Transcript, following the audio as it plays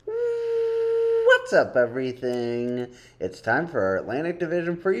What's up, everything? It's time for our Atlantic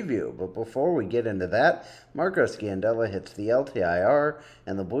Division preview. But before we get into that, Marco Scandella hits the LTIR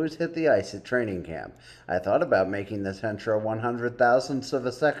and the Blues hit the ice at training camp. I thought about making this intro 100 thousandths of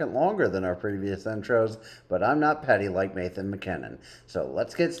a second longer than our previous intros, but I'm not petty like Nathan MacKinnon. So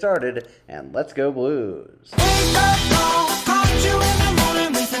let's get started and let's go Blues.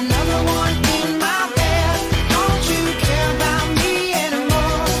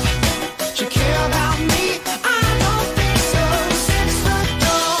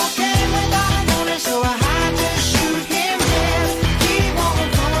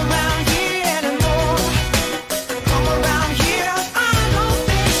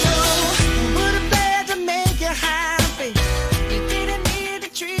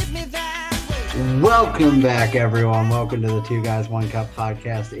 Welcome back, everyone. Welcome to the Two Guys, One Cup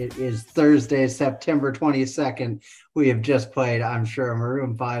podcast. It is Thursday, September 22nd. We have just played, I'm sure, a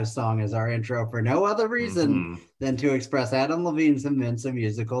Maroon 5 song as our intro for no other reason than to express Adam Levine's immense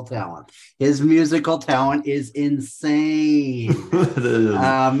musical talent. His musical talent is insane. It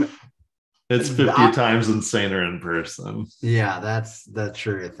is. It's 50 times insaner in person. Yeah, that's the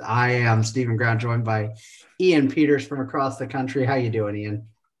truth. I am Stephen Brown, joined by Ian Peters from across the country. How you doing, Ian?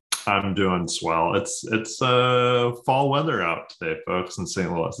 I'm doing swell. It's fall weather out today, folks, in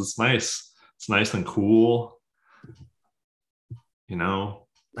St. Louis. It's nice. It's nice and cool. You know,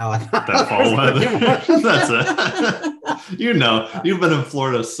 that fall weather. That's it. You know, you've been in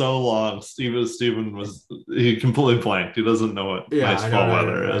Florida so long. He completely blanked. He doesn't know what nice fall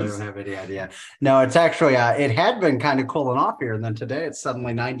weather is. I don't have any idea. No, it's actually, it had been kind of cooling off here. And then today it's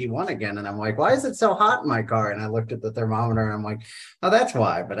suddenly 91 again. And I'm like, why is it so hot in my car? And I looked at the thermometer and I'm like, oh, that's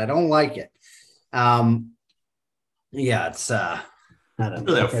why, but I don't like it. Yeah, it's, I don't know.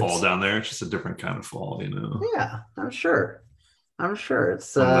 Really have fall down there. It's just a different kind of fall, you know? Yeah, I'm sure. It's,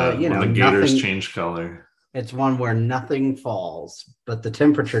 when the gators change color. It's one where nothing falls, but the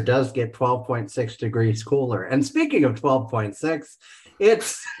temperature does get 12.6 degrees cooler. And speaking of 12.6,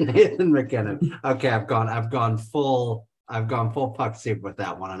 it's Nathan MacKinnon. Okay, I've gone full puck soup with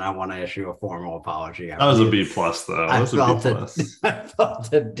that one, and I want to issue a formal apology. That was a B plus, though. I felt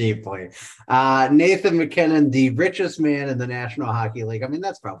it deeply. Nathan MacKinnon, the richest man in the National Hockey League. I mean,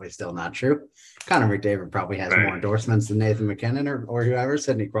 that's probably still not true. Connor McDavid probably has more endorsements than Nathan MacKinnon or whoever.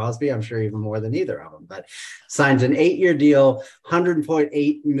 Sidney Crosby, I'm sure even more than either of them. But signs an 8-year deal,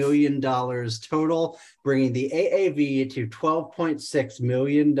 $100.8 million total, bringing the AAV to $12.6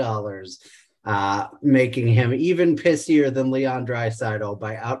 million. Making him even pissier than Leon Draisaitl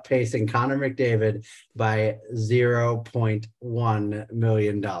by outpacing Connor McDavid by $0.1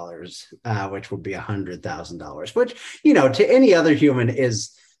 million, which would be $100,000, which, you know, to any other human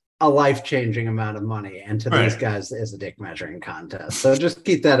is a life-changing amount of money, and to these guys is a dick measuring contest. So just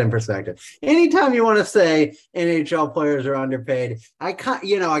keep that in perspective. Anytime you want to say NHL players are underpaid, I kind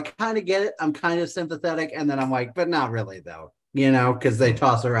of get it. I'm kind of sympathetic, and then I'm like, but not really though. You know, because they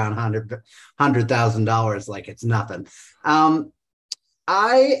toss around $100,000 like it's nothing.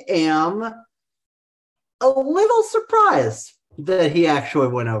 I am a little surprised that he actually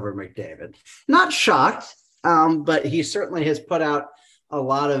went over McDavid. Not shocked, but he certainly has put out a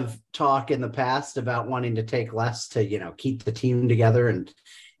lot of talk in the past about wanting to take less to, you know, keep the team together and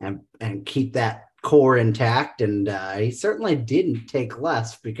keep that core intact, and he certainly didn't take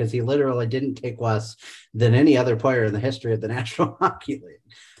less, because he literally didn't take less than any other player in the history of the National Hockey League.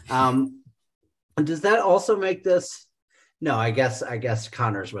 Does that also make this? No, I guess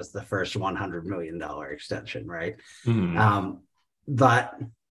Connors was the first $100 million extension, right?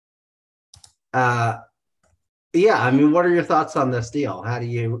 Yeah, I mean, what are your thoughts on this deal? How do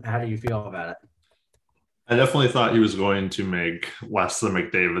you feel about it? I definitely thought he was going to make less than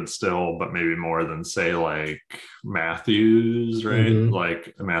McDavid still, but maybe more than, say, like Matthews, right?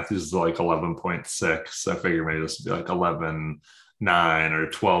 Like Matthews is like 11.6. I figure maybe this would be like 11.9 or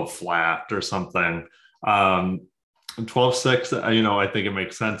 12 flat or something. 12.6, you know, I think it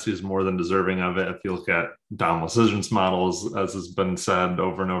makes sense. He's more than deserving of it. If you look at Dom Luszczyszyn's models, as has been said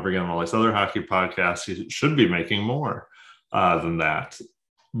over and over again on all these other hockey podcasts, he should be making more than that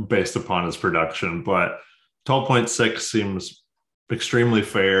based upon his production. But 12.6 seems extremely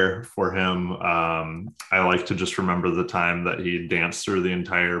fair for him. I like to just remember the time that he danced through the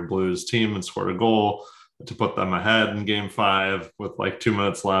entire Blues team and scored a goal to put them ahead in game 5 with like 2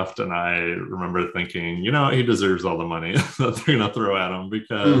 minutes left. And I remember thinking, you know, he deserves all the money that they're going to throw at him,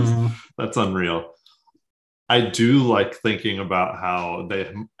 because that's unreal. I do like thinking about how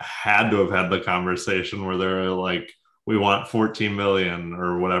they had to have had the conversation where they're like, we want 14 million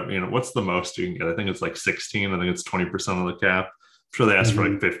or whatever, you know, what's the most you can get? I think it's like 16. I think it's 20% of the cap. sure they asked for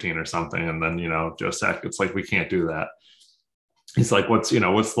like 15 or something. And then, Joe Sackett's like, we can't do that. He's like, what's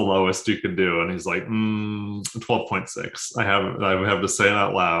the lowest you could do? And he's like, 12.6. I have to say it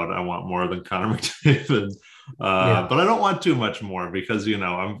out loud. I want more than Connor McDavid. But I don't want too much more because,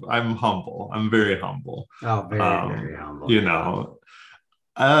 I'm humble. I'm very humble. Oh, very humble.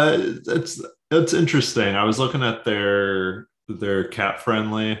 It's interesting. I was looking at their cap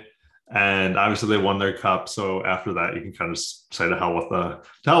friendly, and obviously they won their cup. So after that, you can kind of say to hell with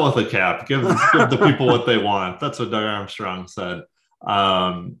the cap. Give the people what they want. That's what Doug Armstrong said.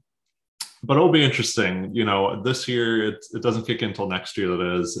 But it'll be interesting. This year it doesn't kick in until next year.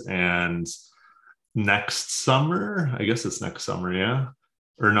 That is, and next summer, I guess it's next summer, yeah,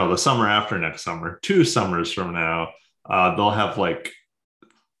 or no, the summer after next summer, 2 summers from now, they'll have like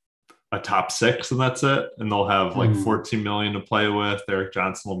a top 6 and that's it, and they'll have like 14 million to play with. Eric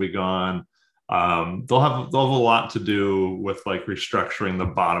Johnson will be gone. They'll have a lot to do with like restructuring the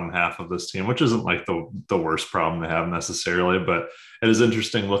bottom half of this team, which isn't like the worst problem to have necessarily, but it is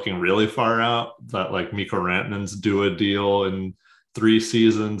interesting looking really far out that like Mikko Rantanen's due a deal in 3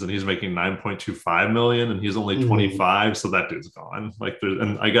 seasons and he's making 9.25 million and he's only 25. So that dude's gone.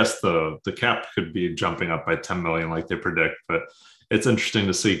 And I guess the cap could be jumping up by 10 million like they predict, but it's interesting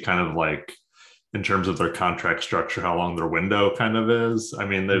to see kind of like in terms of their contract structure, how long their window kind of is. I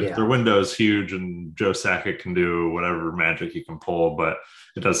mean, their window is huge and Joe Sakic can do whatever magic he can pull, but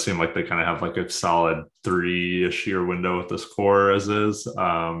it does seem like they kind of have like a solid 3-ish year window with this core as is.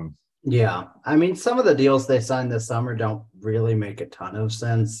 Yeah. I mean, some of the deals they signed this summer don't really make a ton of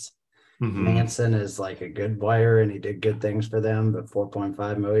sense. Manson is like a good player and he did good things for them, but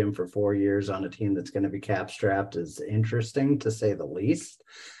 4.5 million for 4 years on a team that's going to be cap strapped is interesting to say the least.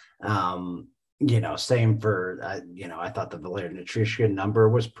 Same for, I thought the Valeri Nichushkin number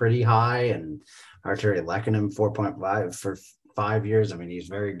was pretty high and Arturi Lehkonen 4.5 for 5 years. I mean, he's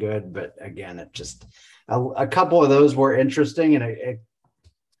very good, but again, it just, a couple of those were interesting and it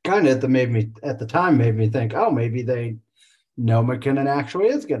kind of at the time made me think, oh, maybe they know McKinnon actually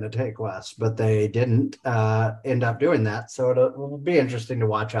is going to take less, but they didn't end up doing that. So it will be interesting to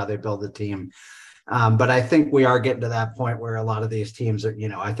watch how they build the team. But I think we are getting to that point where a lot of these teams are,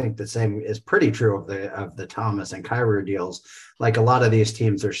 I think the same is pretty true of the Thomas and Kyrou deals. Like a lot of these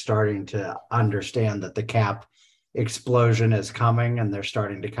teams are starting to understand that the cap explosion is coming and they're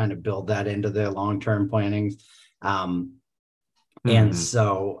starting to kind of build that into their long-term planning. And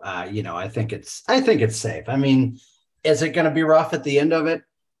so, I think it's safe. I mean, is it going to be rough at the end of it?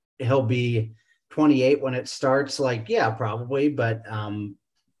 He'll be 28 when it starts. Like, yeah, probably. But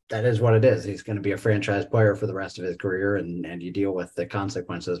that is what it is. He's going to be a franchise player for the rest of his career. And you deal with the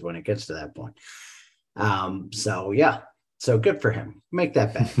consequences when it gets to that point. So good for him. Make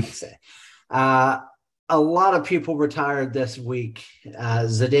that bet, I'd say. A lot of people retired this week.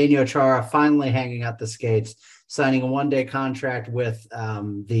 Zdeno Chara finally hanging out the skates, signing a 1-day contract with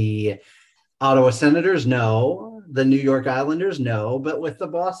the Ottawa Senators, no. The New York Islanders, no. But with the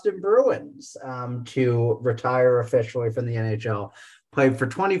Boston Bruins to retire officially from the NHL. Played for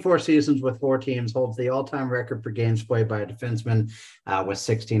 24 seasons with 4 teams, holds the all-time record for games played by a defenseman with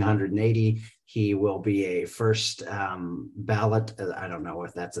 1,680. He will be a first ballot. I don't know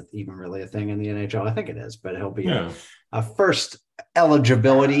if that's even really a thing in the NHL. I think it is, but he'll be a first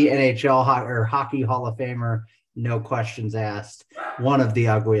eligibility NHL or Hockey Hall of Famer. No questions asked. One of the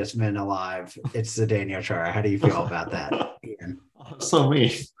ugliest men alive. It's Zdeno Chara. How do you feel about that, Ian? So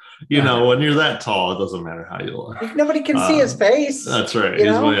me. When you're that tall, it doesn't matter how you look. Nobody can see his face. That's right.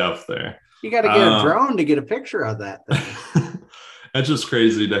 He's way up there. You got to get a drone to get a picture of that thing. It's just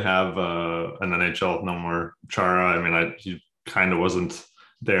crazy to have an NHL with no more Chara. I mean, he kind of wasn't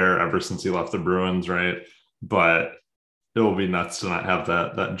there ever since he left the Bruins, right? But it will be nuts to not have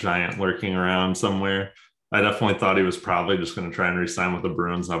that giant lurking around somewhere. I definitely thought he was probably just going to try and re-sign with the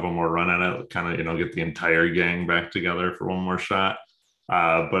Bruins and have one more run at it, kind of, get the entire gang back together for one more shot.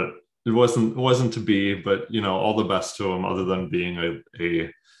 But it wasn't to be, but all the best to him other than being a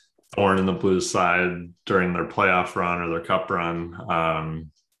thorn in the Blues side during their playoff run or their cup run. I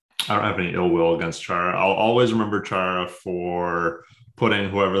don't have any ill will against Chara. I'll always remember Chara for putting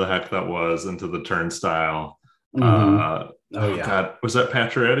whoever the heck that was into the turnstile. God, was that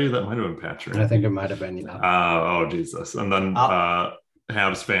Pacioretty? That might have been Pacioretty. I think it might have been, oh, Jesus. And then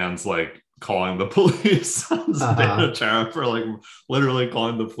Habs fans calling the police on Zdeno Chara for literally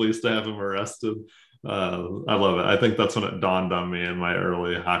calling the police to have him arrested. I love it. I think that's when it dawned on me in my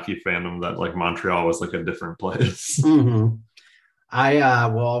early hockey fandom that Montreal was a different place. I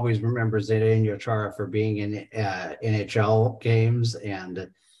will always remember Zdeno Chara for being in NHL games and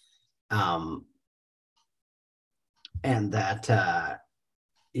and that,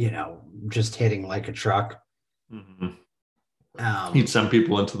 just hitting like a truck. Mm-hmm. He'd send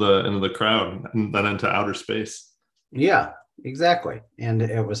people into the crowd and then into outer space. Yeah, exactly. And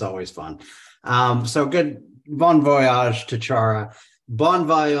it was always fun. So good. Bon voyage to Chara. Bon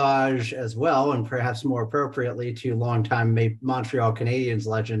voyage as well, and perhaps more appropriately to longtime Montreal Canadiens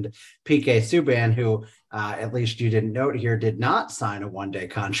legend PK Subban, who, at least you didn't note here, did not sign a one-day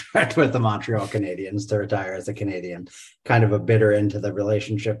contract with the Montreal Canadiens to retire as a Canadian. Kind of a bitter end to the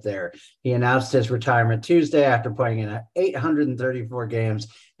relationship there. He announced his retirement Tuesday after playing in 834 games,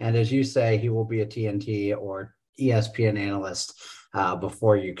 and as you say, he will be a TNT or ESPN analyst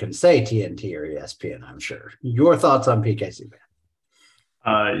before you can say TNT or ESPN, I'm sure. Your thoughts on PK Subban?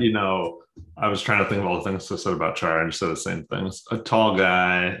 I was trying to think of all the things I said about Chara. I just said the same things. A tall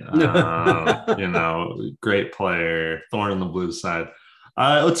guy, great player, thorn in the blue side.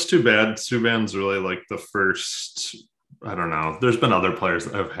 It's too bad. Subban's really like the first, I don't know. There's been other players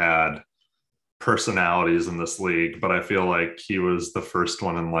that have had personalities in this league, but I feel like he was the first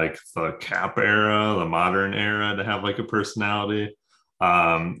one in like the Cap era, the modern era, to have like a personality.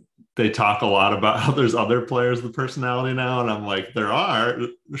 They talk a lot about how there's other players with personality now, and I'm like, there are.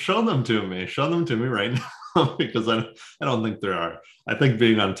 Show them to me right now, because I don't think there are. I think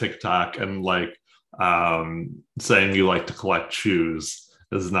being on TikTok and like saying you like to collect shoes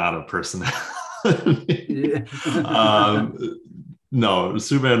is not a personality. No,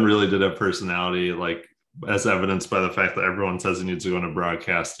 Subban really did have personality, like as evidenced by the fact that everyone says he needs to go into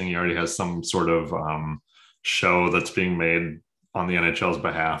broadcasting. He already has some sort of show that's being made on the NHL's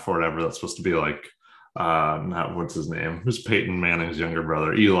behalf or whatever. That's supposed to be like, not what's his name? Who's Peyton Manning's younger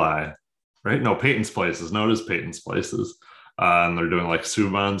brother? Eli, right? No, Peyton's Places. No, it is Peyton's Places. And they're doing like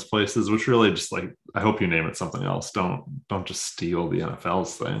Subban's Places, which really just like, I hope you name it something else. Don't just steal the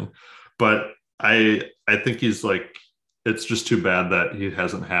NFL's thing. But I think he's like, it's just too bad that he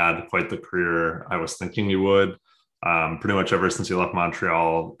hasn't had quite the career I was thinking he would. Pretty much ever since he left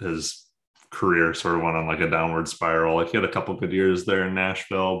Montreal, his career sort of went on like a downward spiral. Like he had a couple good years there in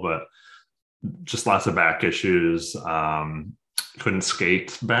Nashville, but just lots of back issues. Couldn't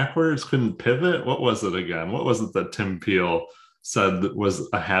skate backwards, couldn't pivot. What was it again? What was it that Tim Peel said was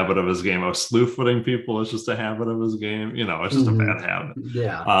a habit of his game? Slew footing people is just a habit of his game. It's just a bad habit.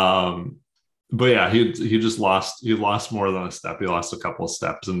 Yeah. But yeah, he just lost. He lost more than a step. He lost a couple of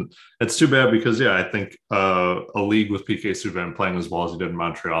steps, and it's too bad because I think a league with PK Subban playing as well as he did in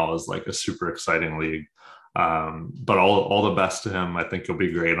Montreal is like a super exciting league. But all the best to him. I think he'll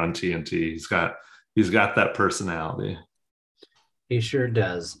be great on TNT. He's got that personality. He sure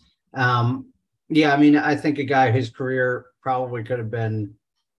does. I think a guy whose career probably could have been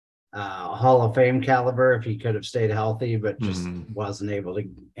Hall of Fame caliber if he could have stayed healthy, but just wasn't able to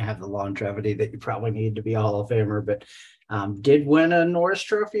have the longevity that you probably need to be a Hall of Famer. But did win a Norris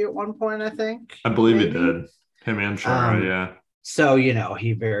Trophy at one point, I think. I believe he did. Him and Chara, yeah. So,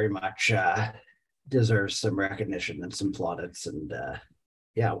 he very much deserves some recognition and some plaudits. And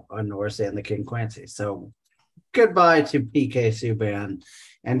on Norris and the King Clancy. So goodbye to PK Subban,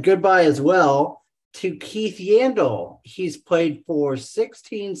 and goodbye as well to Keith Yandle. He's played for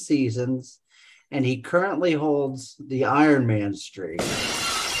 16 seasons, and he currently holds the Iron Man streak.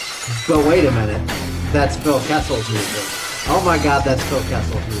 But wait a minute, that's Phil Kessel's music. Oh my God, that's Phil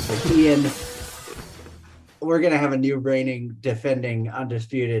Kessel's music. Ian, we're going to have a new reigning, defending,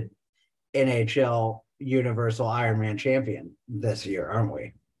 undisputed NHL Universal Iron Man champion this year, aren't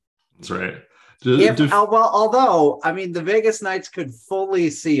we? That's right. Although, the Vegas Knights could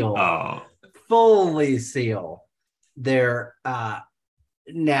fully seal their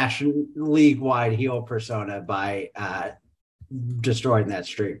national league-wide heel persona by destroying that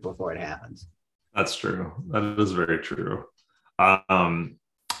streak before it happens. That's true. That is very true. Do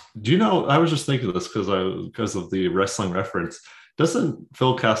you know, I was just thinking of this because of the wrestling reference. Doesn't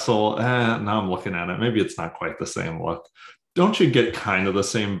Phil Kessel, now I'm looking at it, maybe it's not quite the same look. Don't you get kind of the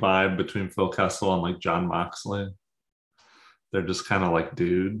same vibe between Phil Kessel and like Jon Moxley? They're just kind of like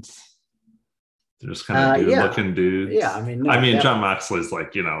dudes. They're just kind of dude-looking dudes. Yeah, Jon Moxley's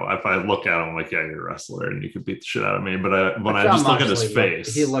like, if I look at him, I'm like, yeah, you're a wrestler and you could beat the shit out of me. But when I just look at his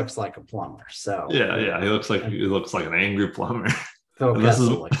face, he looks like a plumber. So yeah, he looks like an angry plumber. Phil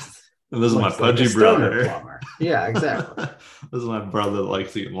Kessel this is my pudgy brother. Plumber. Yeah, exactly. This is my brother that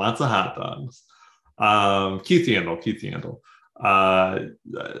likes eating lots of hot dogs. Keith Yandle.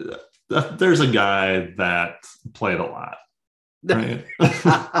 There's a guy that played a lot. Right.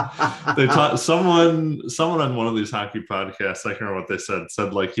 They taught someone on one of these hockey podcasts, I can't remember what they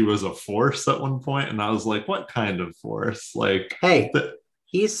said like he was a force at one point, and I was like, what kind of force? Like, hey,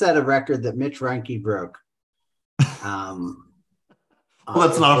 he set a record that Mitch Reinke broke Um, Well,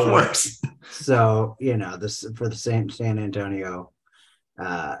 that's not a force. So, this for the San Antonio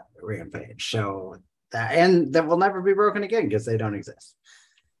Rampage. So that will never be broken again because they don't exist.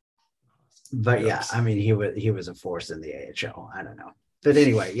 But yeah, I mean, he was a force in the AHL. I don't know. But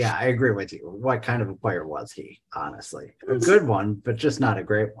anyway, yeah, I agree with you. What kind of a player was he? Honestly, a good one, but just not a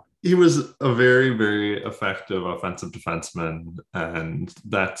great one. He was a very, very effective offensive defenseman. And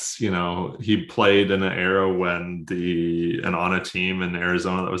that's, he played in an era when and on a team in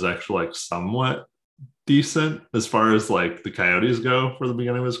Arizona that was actually like somewhat decent as far as like the Coyotes go for the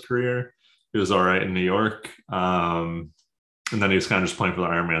beginning of his career. He was all right in New York. And then he was kind of just playing for the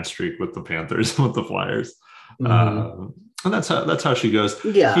Iron Man streak with the Panthers and with the Flyers. Mm-hmm. And that's how she goes.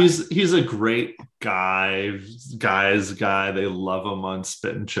 Yeah, he's a great guy's guy. They love him on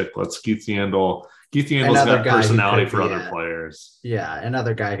Spit and Chicklets. Keith Yandle's got personality for other players. Yeah,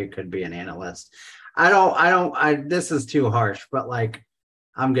 another guy who could be an analyst. This is too harsh, but like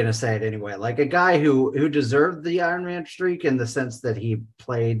I'm gonna say it anyway. Like a guy who deserved the Iron Man streak in the sense that he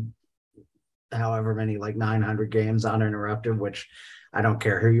played however many, like 900 games uninterrupted, which I don't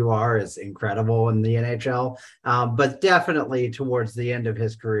care who you are, is incredible in the NHL. But definitely towards the end of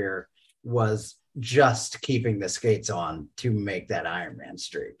his career was just keeping the skates on to make that Ironman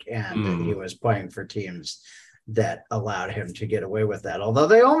streak. And he was playing for teams that allowed him to get away with that, although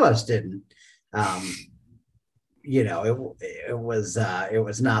they almost didn't. It was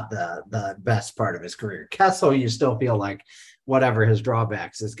not the best part of his career. Kessel, you still feel like whatever his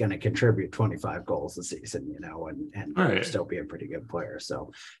drawbacks is going to contribute 25 goals a season, and right. Still be a pretty good player.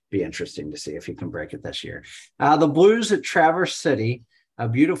 So be interesting to see if he can break it this year. The Blues at Traverse City, a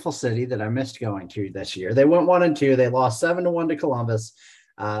beautiful city that I missed going to this year. They went 1-2. They lost 7-1 to Columbus.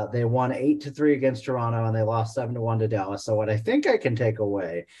 They won 8-3 against Toronto, and they lost 7-1 to Dallas. So what I think I can take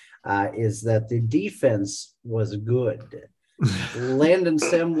away is that the defense was good. Landon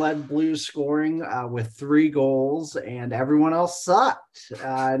Sim led Blues scoring with 3 goals, and everyone else sucked.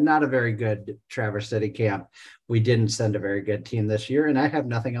 Not a very good Traverse City camp. We didn't send a very good team this year, and I have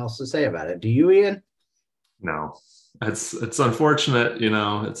nothing else to say about it. Do you, Ian? No. It's unfortunate,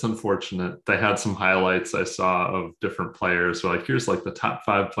 it's unfortunate. They had some highlights I saw of different players. So like, here's like the top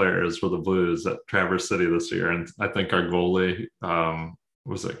 5 players for the Blues at Traverse City this year. And I think our goalie,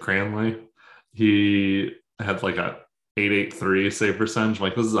 was it Cranley? He had like a 883 save percentage. I'm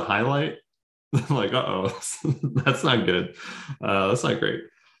like, this is a highlight. I'm like, that's not good. That's not great.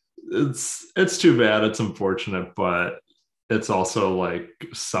 It's too bad. It's unfortunate, but it's also like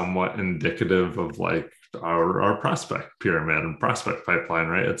somewhat indicative of like our prospect pyramid and prospect pipeline,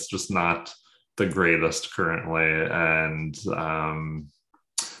 right? It's just not the greatest currently, and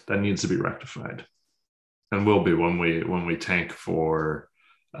that needs to be rectified, and will be when we tank for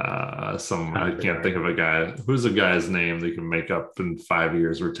I can't think of a guy. Who's a guy's name they can make up in 5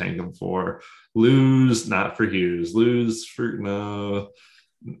 years we're tanking for? Not for Hughes. Lose for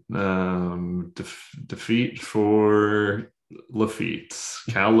defeat for Lafitte,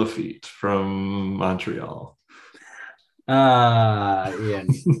 Cal Lafitte from Montreal. Ian.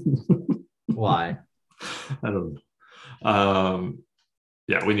 Why? I don't know.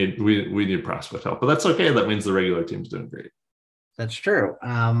 Yeah, we need prospect help, but that's okay. That means the regular team's doing great. That's true.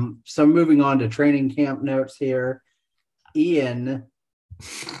 So moving on to training camp notes here, Ian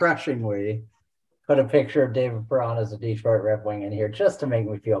crushingly put a picture of David Perron as a Detroit Red Wing in here just to make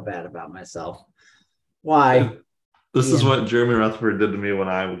me feel bad about myself. Why? This is what Jeremy Rutherford did to me when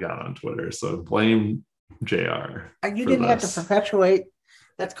I got on Twitter. So blame JR. You didn't have to perpetuate.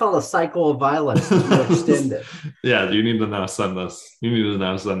 That's called a cycle of violence. You extend it. Yeah, you need to now send this. You need to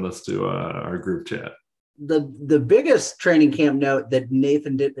now send this to our group chat. The biggest training camp note that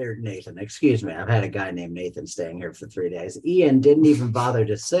Nathan, excuse me, I've had a guy named Nathan staying here for 3 days. Ian didn't even bother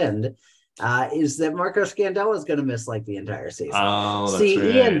to send, is that Marco Scandella is going to miss like the entire season. Oh, See,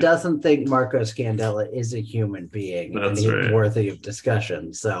 right. Ian doesn't think Marco Scandella is a human being and he's worthy of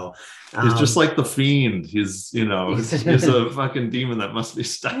discussion. So he's just like the Fiend. He's a fucking demon that must be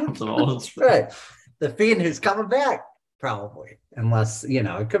stopped. And all his right. The Fiend who's coming back, probably, unless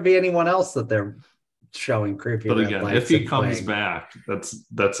it could be anyone else that they're showing creepy. But again, if he comes back,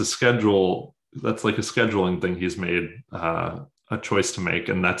 that's a schedule. That's like a scheduling thing he's made a choice to make,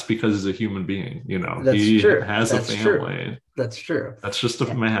 and that's because he's a human being. He has a family. True. That's true. That's just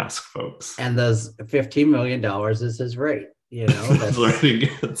a mask, folks. And those $15 million is his rate. That's what he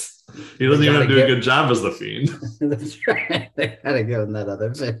gets. He doesn't even do a good job as the Fiend. That's right. They gotta give him that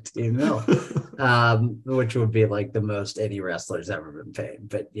other 15 mil, which would be like the most any wrestler's ever been paid.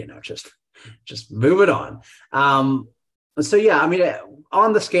 But just move it on. So yeah, I mean,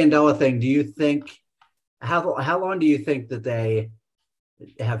 on the Scandella thing, do you think How long do you think that they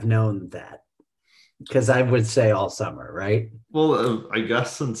have known that? Because I would say all summer, right? Well, I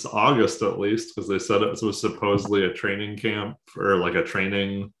guess since August at least, because they said it was supposedly a training camp or like a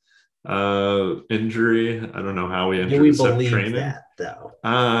training injury. I don't know how he Do we except believe training. that though?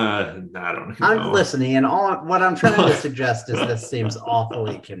 I don't I'm know. listening, and all what I'm trying to suggest is this seems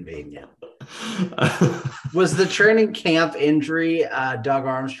awfully convenient. Was the training camp injury Doug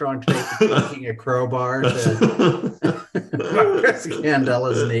Armstrong taking a crowbar to Marcus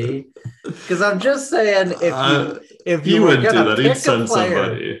Scandella's knee? Because I'm just saying, if you were going to pick a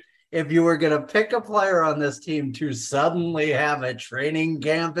player, if you were going to pick a player on this team to suddenly have a training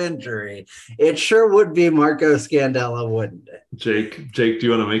camp injury, it sure would be Marco Scandella, wouldn't it? Jake, do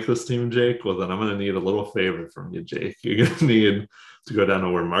you want to make this team, Jake? Well, then I'm going to need a little favor from you, Jake. You're going to need to go down to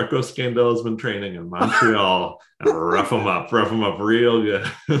where Marco Scandella has been training in Montreal and rough him up real good.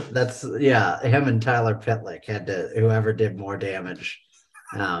 That's him and Tyler Pitlick had to, whoever did more damage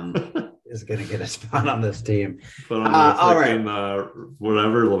is going to get a spot on this team. Put on all right,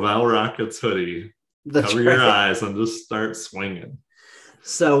 whatever Laval Rockets hoodie. Cover your eyes and just start swinging.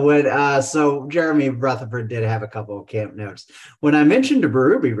 So so Jeremy Rutherford did have a couple of camp notes. When I mentioned to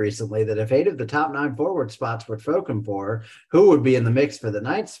Berube recently that if 8 of the top 9 forward spots were spoken for, who would be in the mix for the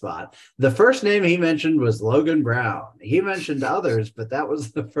 9th spot? The first name he mentioned was Logan Brown. He mentioned others, but that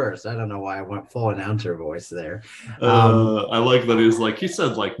was the first. I don't know why I went full announcer voice there. I like that he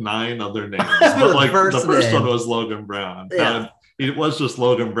said like 9 other names, but like the first one was Logan Brown. Yeah. It was just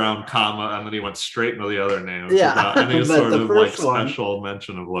Logan Brown, comma, and then he went straight into the other names. Yeah, any sort of like special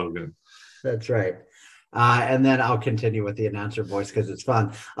mention of Logan. That's right. And then I'll continue with the announcer voice because it's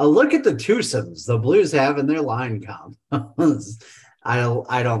fun. A look at the twosomes the Blues have in their line comp. I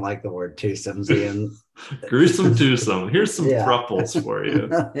don't like the word twosomes, Ian. Gruesome twosome. Here's some thruples for you.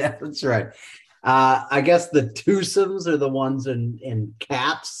 Yeah, that's right. I guess the twosomes are the ones in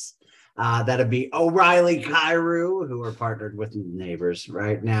caps. That'd be O'Reilly Kyrou, who are partnered with Neighbors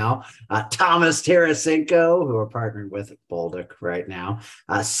right now. Thomas Tarasenko, who are partnered with Bolduc right now.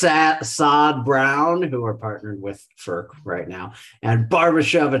 Saad Brown, who are partnered with Ferk right now. And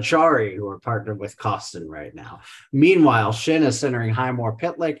Barbashev Achari, who are partnered with Kostin right now. Meanwhile, Shin is centering Highmore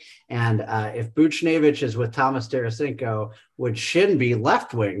Pitlick. And if Buchnevich is with Thomas Tarasenko, would Shin be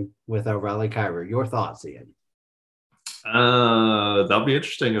left wing with O'Reilly Kyrou? Your thoughts, Ian? That'll be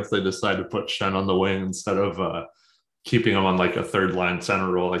interesting if they decide to put Shen on the wing instead of keeping him on like a third line center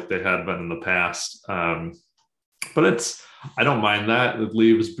role like they had been in the past. But I don't mind that. It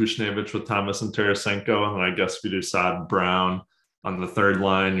leaves Buchnevich with Thomas and Tarasenko, and then I guess if you do Saad Brown on the third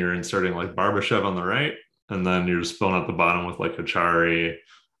line, you're inserting like Barbashev on the right, and then you're just filling at the bottom with like Achari,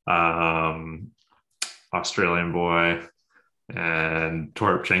 Australian boy, and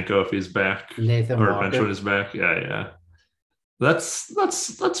Toropchenko if he's back, Nathan or Walker. eventually he's back. Yeah. That's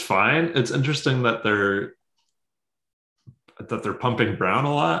fine. It's interesting that they're pumping Brown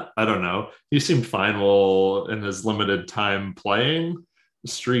a lot. I don't know. He seemed fine in his limited time playing,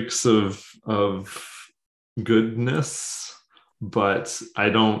 streaks of goodness, but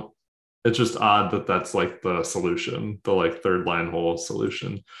it's just odd that that's like the solution, the like third line hole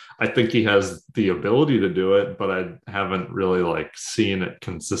solution. I think he has the ability to do it, but I haven't really like seen it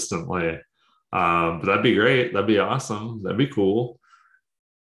consistently. But that'd be great. That'd be awesome. That'd be cool.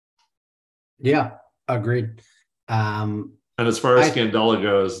 Yeah, agreed. And as far as Scandella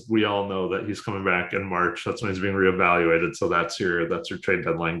goes, we all know that he's coming back in March. That's when he's being reevaluated. So that's your trade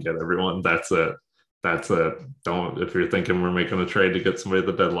deadline get, everyone. That's it. If you're thinking we're making a trade to get somebody at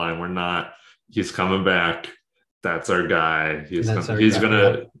the deadline, we're not. He's coming back. That's our guy. He's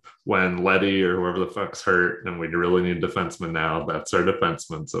gonna when Letty or whoever the fuck's hurt, and we really need defensemen now. That's our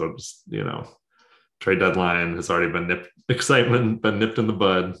defenseman. So just trade deadline has already been nipped in the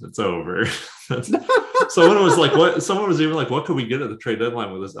bud. It's over. Someone was even like, what could we get at the trade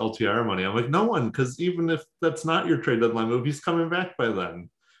deadline with this LTR money? I'm like, no one, because even if that's not your trade deadline move, he's coming back by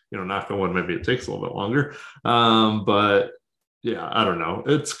then. Knock on wood, maybe it takes a little bit longer. But yeah, I don't know.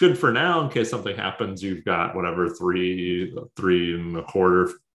 It's good for now in case something happens. You've got whatever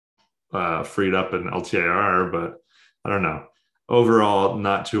 3.25 freed up in LTIR, but I don't know. Overall,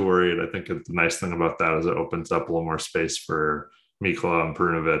 not too worried. I think the nice thing about that is it opens up a little more space for Mikkola and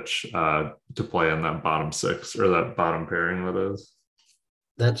Perunovic to play in that bottom six, or that bottom pairing, that is.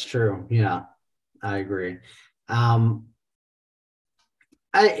 That's true. Yeah, I agree.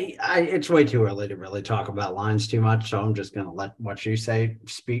 It's way too early to really talk about lines too much, so I'm just going to let what you say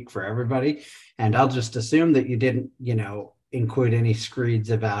speak for everybody, and I'll just assume that you didn't, include any screeds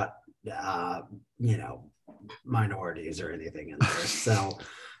about, minorities or anything in there. So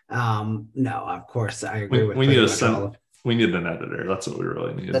No, of course I agree with We need pretty much all of. we need an editor. That's what we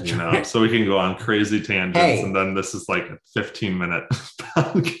really need, That's right. so we can go on crazy tangents. And Hey, then this is like a 15-minute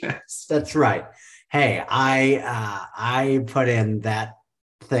podcast. that's right. Hey, I put in that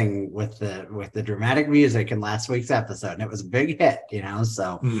thing with the dramatic music in last week's episode, and it was a big hit,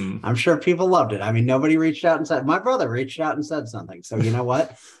 so I'm sure people loved it. I mean, nobody reached out and said, my brother reached out and said something, so you know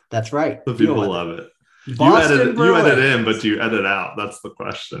what, that's right. The people love it. Boston you edit in, but do you edit out? That's the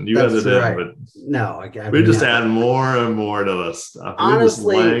question. That's edit right. in, but no, we just add more and more to this stuff.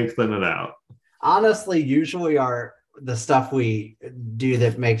 Honestly, we just lengthen it out. Honestly, usually the stuff we do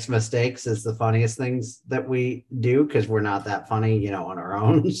that makes mistakes is the funniest things that we do, because we're not that funny, on our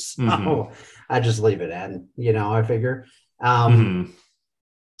own. So I just leave it in, I figure.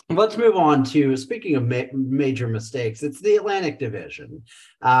 Let's move on to, speaking of major mistakes, it's the Atlantic Division.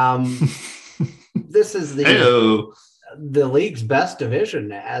 This is the league's best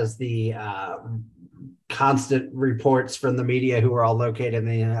division, as the constant reports from the media, who are all located in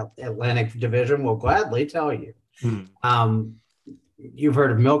the Atlantic Division, will gladly tell you. You've heard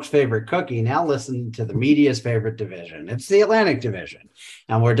of Milk's favorite cookie. Now listen to the media's favorite division. It's the Atlantic Division.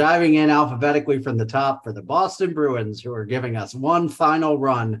 And we're diving in alphabetically from the top for the Boston Bruins, who are giving us one final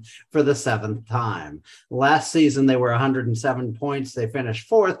run for the 7th time. Last season, they were 107 points. They finished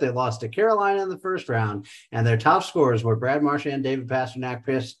 4th. They lost to Carolina in the first round. And their top scorers were Brad Marchand, David Pastrnak,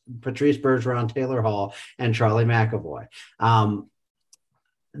 Patrice Bergeron, Taylor Hall, and Charlie McAvoy.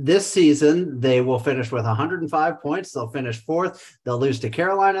 This season, they will finish with 105 points. They'll finish 4th. They'll lose to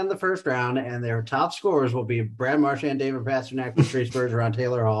Carolina in the first round, and their top scorers will be Brad Marchand, David Pastrnak, Patrice Bergeron,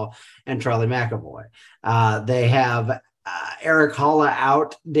 Taylor Hall, and Charlie McAvoy. They have Eric Haula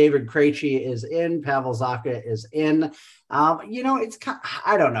out. David Krejci is in. Pavel Zacha is in. It's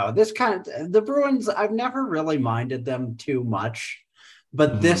I don't know. This kind of the Bruins, I've never really minded them too much,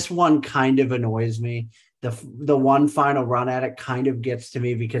 but this one kind of annoys me. The one final run at it kind of gets to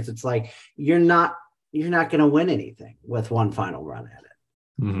me, because it's like you're not going to win anything with one final run at it.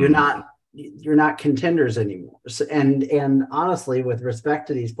 You're not contenders anymore. So, and honestly, with respect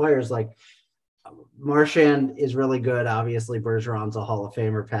to these players, like Marchand is really good. Obviously, Bergeron's a Hall of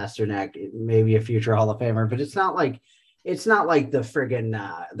Famer. Pastrnak maybe a future Hall of Famer, but it's not like the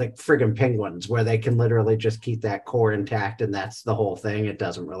friggin' Penguins, where they can literally just keep that core intact and that's the whole thing. It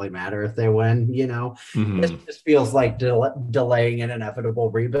doesn't really matter if they win, It just feels like delaying an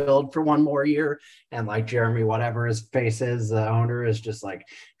inevitable rebuild for one more year. And like Jeremy, whatever his face is, the owner is just like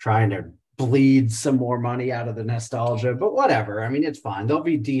trying to bleed some more money out of the nostalgia, but whatever. I mean, it's fine. They'll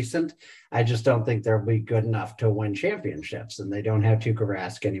be decent. I just don't think they'll be good enough to win championships, and they don't have Tuukka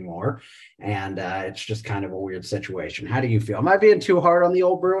Rask anymore. And it's just kind of a weird situation. How do you feel? Am I being too hard on the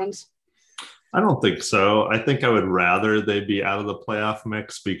old Bruins? I don't think so. I think I would rather they be out of the playoff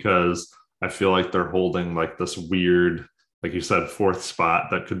mix, because I feel like they're holding like this weird, like you said, 4th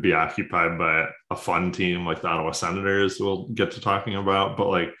spot that could be occupied by a fun team like the Ottawa Senators, we'll get to talking about. But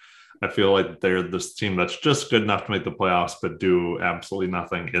like, I feel like they're this team that's just good enough to make the playoffs, but do absolutely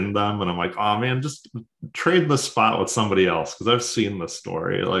nothing in them. And I'm like, oh man, just trade the spot with somebody else, because I've seen this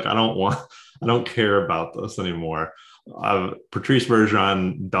story. Like, I don't care about this anymore. Patrice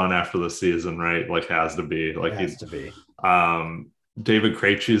Bergeron done after the season, right? Like, has to be. Like, has to be. David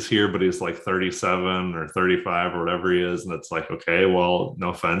Krejci's here, but he's like 37 or 35 or whatever he is. And it's like, okay, well, no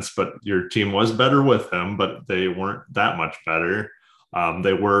offense, but your team was better with him, but they weren't that much better.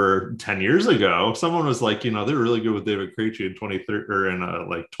 They were 10 years ago. Someone was like, they're really good with David Krejci in 2013 or in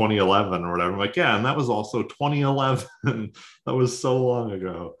like 2011 or whatever. I'm like, yeah, and that was also 2011. That was so long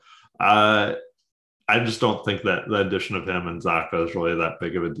ago. I just don't think that the addition of him and Zacha is really that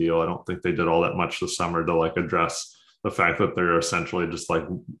big of a deal. I don't think they did all that much this summer to like address the fact that they're essentially just like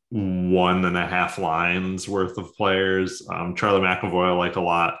 1.5 lines worth of players. Charlie McAvoy I like a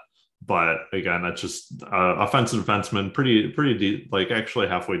lot. But again, that's just offensive defenseman, pretty like actually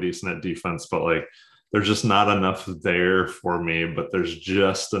halfway decent at defense, but like there's just not enough there for me, but there's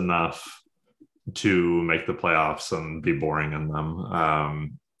just enough to make the playoffs and be boring in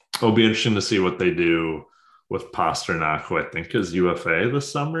them. It'll be interesting to see what they do with Pastrnak, who I think is UFA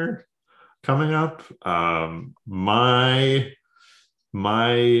this summer coming up. My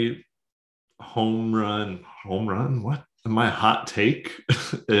home run, what? My hot take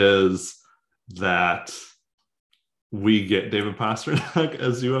is that we get David Pastrnak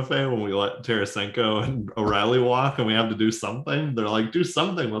as UFA when we let Tarasenko and O'Reilly walk, and we have to do something. They're like, do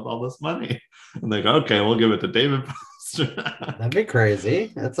something with all this money. And they go, okay, we'll give it to David Pastrnak. That'd be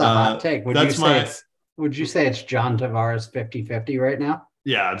crazy. That's a hot take. Would you say it's John Tavares 50-50 right now?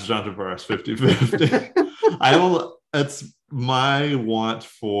 Yeah, it's John Tavares 50-50. it's my want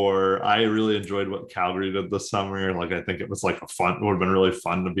for. I really enjoyed what Calgary did this summer. Like, I think it was like it would have been really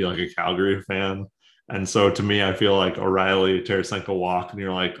fun to be like a Calgary fan. And so to me, I feel like O'Reilly, Tarasenko walk, and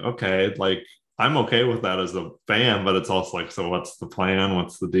you're like, okay, like I'm okay with that as a fan, but it's also like, so what's the plan?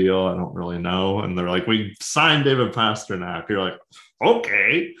 What's the deal? I don't really know. And they're like, we signed David Pastrnak. You're like,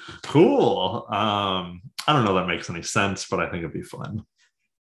 okay, cool. I don't know if that makes any sense, but I think it'd be fun.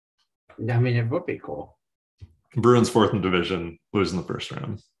 I mean, it would be cool. Bruins fourth in division, losing the first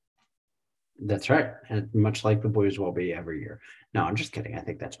round. That's right. And much like the Blues will be every year. No, I'm just kidding. I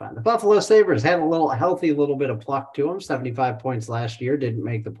think that's fine. The Buffalo Sabres had a healthy little bit of pluck to them. 75 points last year. Didn't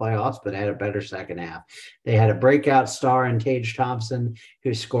make the playoffs, but had a better second half. They had a breakout star in Tage Thompson,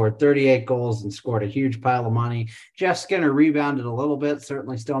 who scored 38 goals and scored a huge pile of money. Jeff Skinner rebounded a little bit.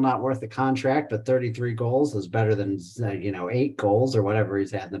 Certainly still not worth the contract, but 33 goals is better than 8 goals or whatever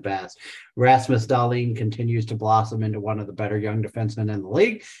he's had in the past. Rasmus Dahlin continues to blossom into one of the better young defensemen in the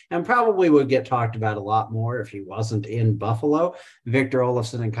league, and probably would get talked about a lot more if he wasn't in Buffalo. Victor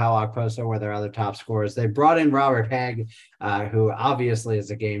Olofsson and Kyle Okposo were their other top scorers. They brought in Robert Hagg, who obviously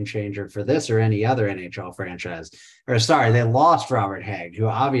is a game changer for this or any other NHL franchise. They lost Robert Hagg, who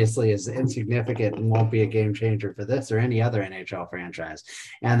obviously is insignificant and won't be a game changer for this or any other NHL franchise.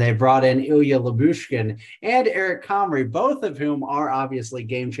 And they brought in Ilya Lyubushkin and Eric Comrie, both of whom are obviously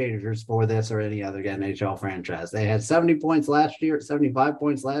game changers for this or any other NHL franchise. They had 75 points last year.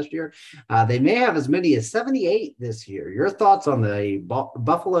 They may have as many as 78 this year. Your thoughts on the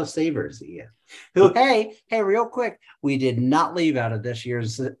Buffalo Sabres, Ian? Who, hey, real quick, we did not leave out of this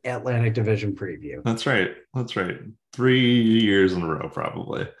year's Atlantic Division preview. That's right. 3 years in a row,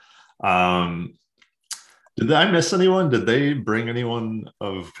 probably. Did I miss anyone? Did they bring anyone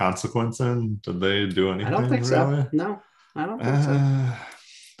of consequence in? Did they do anything? I don't think so. No, I don't think so.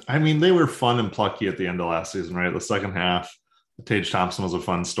 I mean, they were fun and plucky at the end of last season, right? The second half, Tage Thompson was a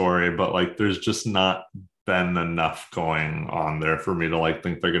fun story, but like, there's just not been enough going on there for me to like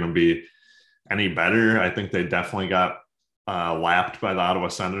think they're going to be any better. I think they definitely got lapped by the Ottawa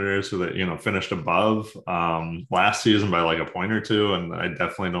Senators, who they finished above last season by like a point or two, and I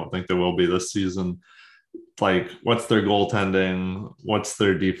definitely don't think they will be this season. Like, what's their goaltending? What's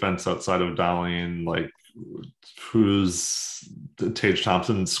their defense outside of Dahlin? Like, who's Tage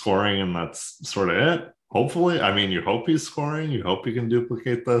Thompson scoring, and that's sort of it. Hopefully, I mean, you hope he's scoring. You hope he can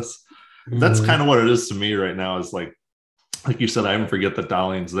duplicate this. Mm-hmm. That's kind of what it is to me right now. Is like you said, I even forget that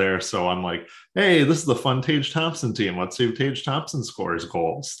Dahlin's there. So I'm like, hey, this is the fun Tage Thompson team. Let's see if Tage Thompson scores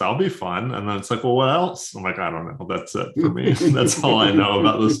goals. That'll be fun. And then it's like, well, what else? I'm like, I don't know. That's it for me. That's all I know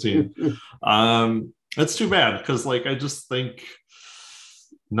about this team. That's too bad, because like, I just think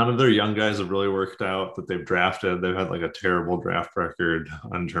none of their young guys have really worked out that they've drafted. They've had like a terrible draft record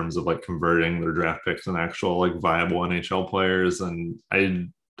in terms of like converting their draft picks and actual like viable NHL players. And I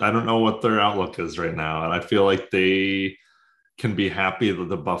don't know what their outlook is right now. And I feel like they can be happy that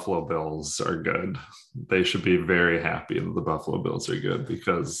the Buffalo Bills are good. They should be very happy that the Buffalo Bills are good,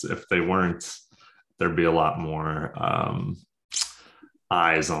 because if they weren't, there'd be a lot more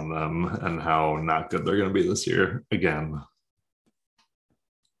eyes on them and how not good they're going to be this year again.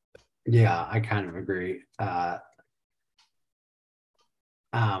 Yeah, I kind of agree. I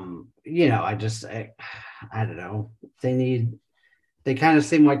don't know. They kind of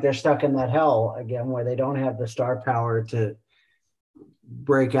seem like they're stuck in that hell again, where they don't have the star power to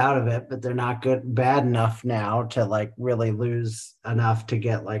break out of it, but they're not bad enough now to like really lose enough to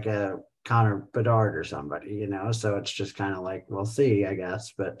get like a Connor Bedard or somebody, so it's just kind of like, we'll see, I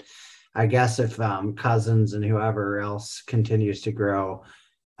guess. But I guess if Cousins and whoever else continues to grow,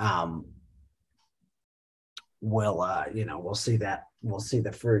 we'll see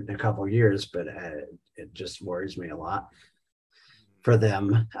the fruit in a couple of years, but it just worries me a lot for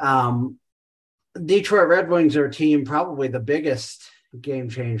them. Detroit Red Wings are a team, probably the biggest game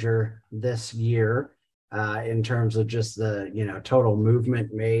changer this year in terms of just the total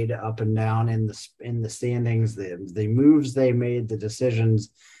movement made up and down in the standings, the moves they made, the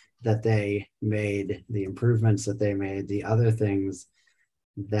decisions that they made, the improvements that they made, the other things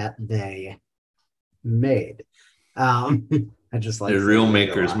that they made. I just like they're real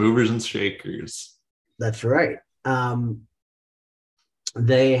makers, movers and shakers. That's right.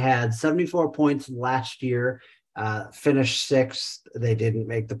 They had 74 points last year, finished sixth. They didn't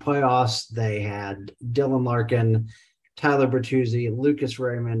make the playoffs. They had Dylan Larkin, Tyler Bertuzzi, Lucas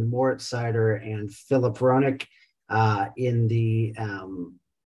Raymond, Moritz Seider, and Philip Hronek in the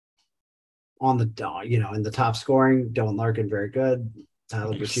in the top scoring. Dylan Larkin, very good.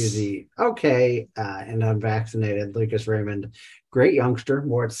 Tyler Bertuzzi, okay, and unvaccinated. Lucas Raymond, great youngster.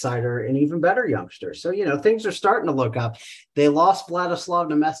 Moritz Seider, an even better youngster. So, things are starting to look up. They lost Vladislav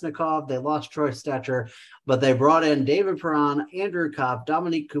Nemesnikov. They lost Troy Stetcher, but they brought in David Perron, Andrew Kopp,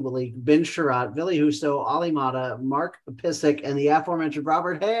 Dominique Kubalik, Ben Sherratt, Ville Husso, Ali Mata, Mark Pysyk, and the aforementioned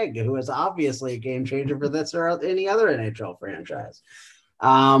Robert Haig, who is obviously a game changer for this or any other NHL franchise.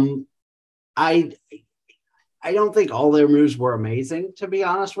 I don't think all their moves were amazing, to be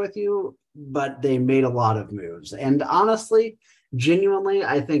honest with you, but they made a lot of moves. And honestly, genuinely,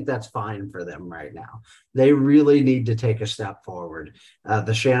 I think that's fine for them right now. They really need to take a step forward.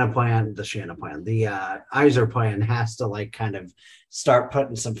 The Yzer plan has to kind of start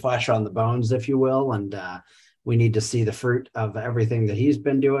putting some flesh on the bones, if you will. And we need to see the fruit of everything that he's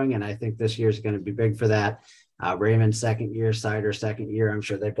been doing. And I think this year is going to be big for that. Raymond, second year, Seider, second year. I'm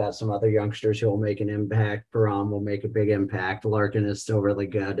sure they've got some other youngsters who will make an impact. Perron will make a big impact. Larkin is still really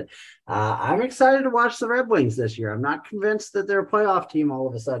good. I'm excited to watch the Red Wings this year. I'm not convinced that they're a playoff team all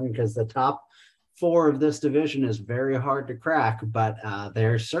of a sudden because the top four of this division is very hard to crack, but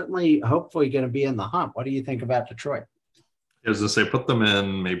they're certainly hopefully going to be in the hunt. What do you think about Detroit? As I say, put them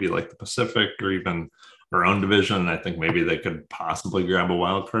in maybe like the Pacific or even our own division. I think maybe they could possibly grab a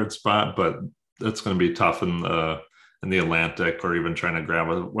wild card spot, but that's going to be tough in the Atlantic, or even trying to grab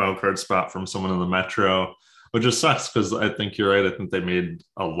a wild card spot from someone in the Metro, which just sucks because I think you're right. I think they made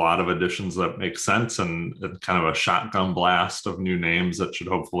a lot of additions that make sense, and kind of a shotgun blast of new names that should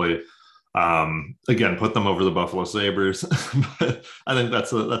hopefully, again, put them over the Buffalo Sabres. But I think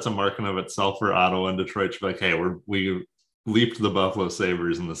that's a mark in of itself for Ottawa and Detroit. Should be like, hey, we leaped the Buffalo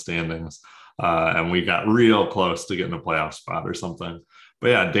Sabres in the standings, and we got real close to getting a playoff spot or something. But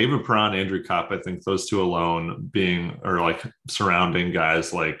yeah, David Perron, Andrew Kopp, I think those two alone surrounding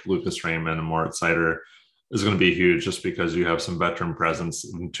guys like Lucas Raymond and Moritz Seider is going to be huge, just because you have some veteran presence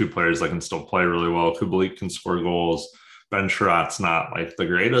and two players that can still play really well. Kubalik can score goals. Ben Sherratt's not like the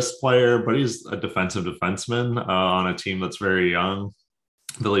greatest player, but he's a defensive defenseman on a team that's very young.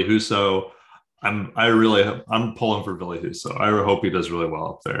 Ville Husso, I'm pulling for Ville Husso. I hope he does really well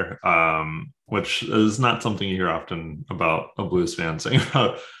up there, which is not something you hear often about a Blues fan saying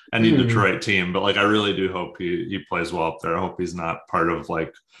about any Detroit team. But I really do hope he plays well up there. I hope he's not part of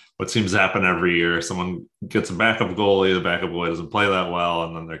what seems to happen every year. Someone gets a backup goalie, the backup goalie doesn't play that well,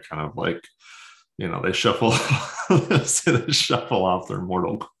 and then they're kind of they shuffle off their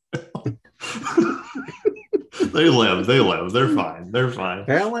mortal coil. They live. They're fine.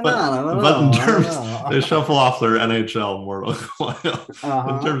 Apparently not. But in terms, they shuffle off their NHL mortal coil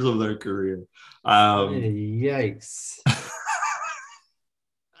in terms of their career. Yikes! I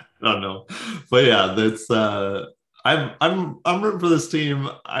don't know, but yeah, that's. I'm rooting for this team.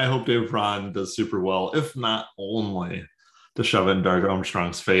 I hope Dave Perron does super well, if not only to shove it in Doug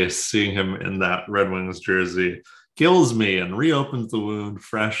Armstrong's face. Seeing him in that Red Wings jersey kills me and reopens the wound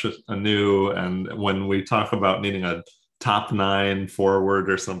fresh anew. And when we talk about needing a top 9 forward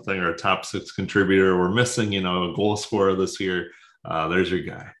or something, or a top 6 contributor, we're missing, a goal scorer this year. There's your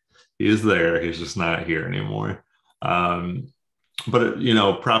guy. He is there. He's just not here anymore. But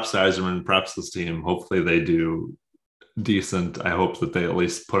props to Yzerman, props to this team. Hopefully they do decent. I hope that they at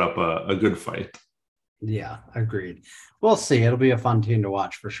least put up a good fight. Yeah, agreed. We'll see. It'll be a fun team to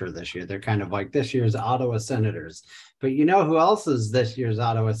watch for sure this year. They're kind of like this year's Ottawa Senators. But you know who else is this year's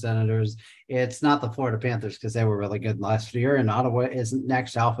Ottawa Senators? It's not the Florida Panthers, because they were really good last year, and Ottawa isn't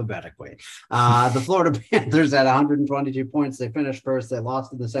next alphabetically. The Florida Panthers had 122 points. They finished first. They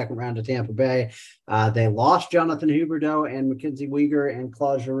lost in the second round to Tampa Bay. They lost Jonathan Huberdeau and Mackenzie Weegar and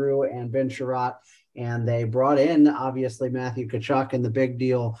Claude Giroux and Ben Sherratt. And they brought in, obviously, Matthew Tkachuk and the big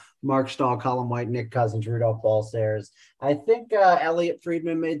deal, Mark Stahl, Colin White, Nick Cousins, Rudolph Balstairs. I think Elliot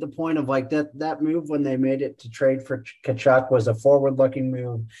Friedman made the point of that move when they made it to trade for Tkachuk was a forward-looking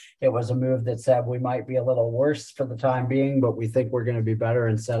move. It was a move that said we might be a little worse for the time being, but we think we're going to be better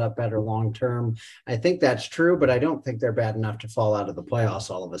and set up better long-term. I think that's true, but I don't think they're bad enough to fall out of the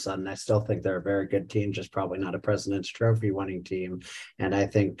playoffs all of a sudden. I still think they're a very good team, just probably not a President's Trophy winning team. And I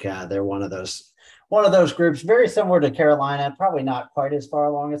think they're one of those groups, very similar to Carolina, probably not quite as far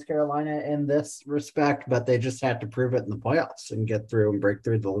along as Carolina in this respect, but they just had to prove it in the playoffs and get through and break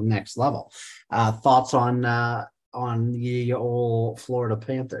through the next level. Thoughts on the old Florida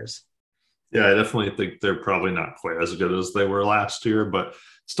Panthers? Yeah, I definitely think they're probably not quite as good as they were last year, but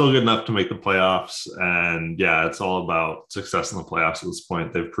still good enough to make the playoffs. And yeah, it's all about success in the playoffs at this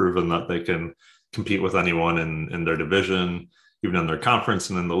point. They've proven that they can compete with anyone in their division, even in their conference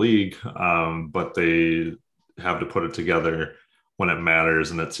and in the league, but they have to put it together when it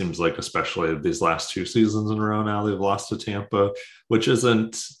matters. And it seems like, especially these last 2 seasons in a row now, they've lost to Tampa, which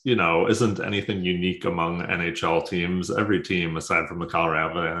isn't anything unique among NHL teams. Every team, aside from the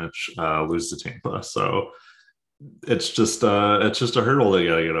Colorado Avalanche, loses to Tampa. So it's just a hurdle they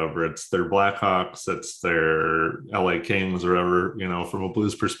got to get over. It's their Blackhawks, it's their LA Kings, or whatever. From a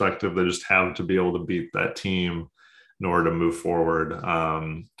Blues perspective, they just have to be able to beat that team in order to move forward.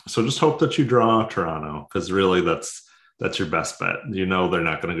 So just hope that you draw Toronto, because really that's your best bet. They're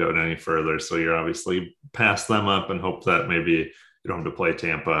not going to go any further, so you're obviously pass them up and hope that maybe you don't have to play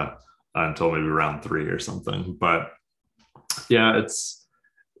Tampa until maybe round 3 or something. But yeah,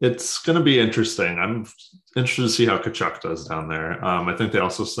 it's going to be interesting. I'm interested to see how Tkachuk does down there. I think they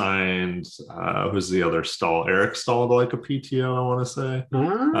also signed, who's the other Stahl? Eric Stahl to like a PTO, I want to say.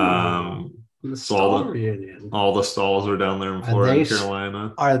 The Stahl reunion. All the Stahls are down there in Florida and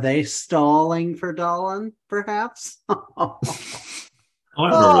Carolina. Are they stalling for Dahlin, perhaps? I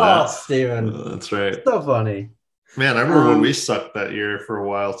remember that. Steven. That's right. So funny. Man, I remember when we sucked that year for a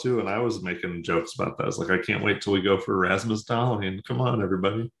while too, and I was making jokes about that. I was like, I can't wait till we go for Rasmus Dahlin. Come on,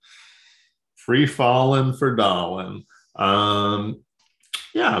 everybody. Free falling for Dahlin.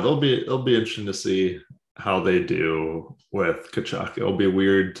 Yeah, it'll be interesting to see how they do with Tkachuk. It'll be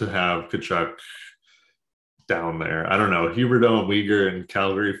weird to have Tkachuk down there. I don't know. Huberdeau and Weegar in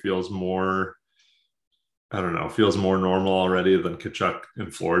Calgary feels more normal already than Tkachuk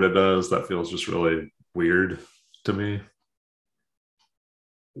in Florida does. That feels just really weird to me.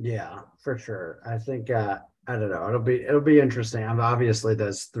 Yeah, for sure. I think I don't know. It'll be interesting. Obviously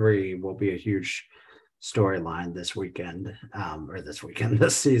those 3 will be a huge storyline this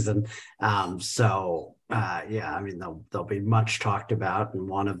season. Yeah, I mean they'll be much talked about, and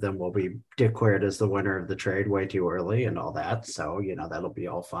one of them will be declared as the winner of the trade way too early and all that. So that'll be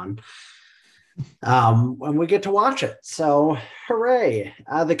all fun when we get to watch it. So hooray.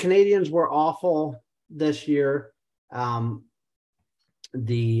 The Canadians were awful this year.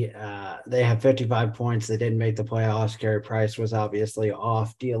 They have 55 points. They didn't make the playoffs. Carey Price was obviously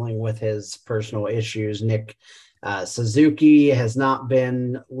off dealing with his personal issues. Nick Suzuki has not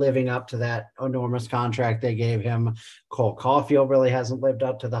been living up to that enormous contract they gave him. Cole Caulfield really hasn't lived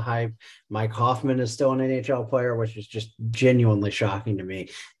up to the hype. Mike Hoffman is still an NHL player, which is just genuinely shocking to me.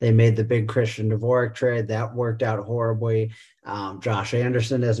 They made the big Christian Dvorak trade. That worked out horribly. Josh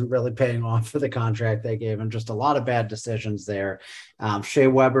Anderson isn't really paying off for the contract they gave him. Just a lot of bad decisions there. Shea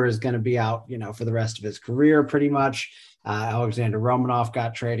Weber is going to be out, for the rest of his career pretty much. Alexander Romanov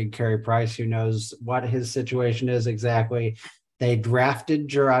got traded. Carey Price, who knows what his situation is exactly. They drafted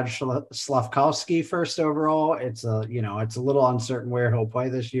Gerard Slafkowski first overall. It's a little uncertain where he'll play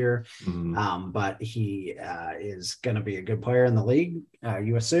this year, but he is going to be a good player in the league,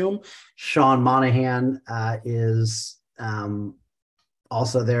 you assume. Sean Monahan is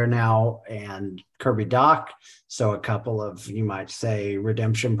also there now, and Kirby Dach. So a couple of, you might say,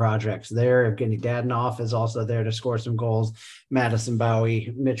 redemption projects there. Evgeny Dadonov is also there to score some goals. Madison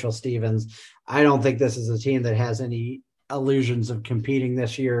Bowie, Mitchell Stevens. I don't think this is a team that has any illusions of competing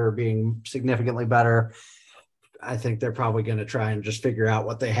this year or being significantly better. I think they're probably going to try and just figure out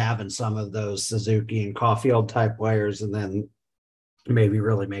what they have in some of those Suzuki and Caulfield type players, and then maybe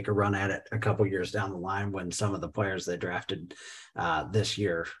really make a run at it a couple years down the line when some of the players they drafted this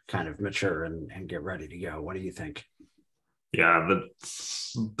year kind of mature and get ready to go. What do you think? Yeah,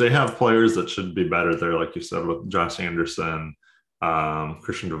 they have players that should be better there, like you said, with Josh Anderson,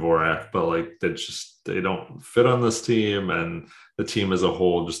 Christian Dvorak, but they don't fit on this team, and the team as a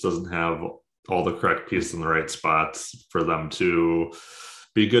whole just doesn't have all the correct pieces in the right spots for them to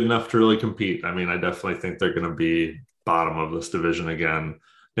be good enough to really compete. I mean, I definitely think they're going to be bottom of this division again.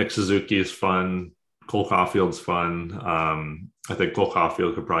 Nick Suzuki is fun. Cole Caulfield's fun. I think Cole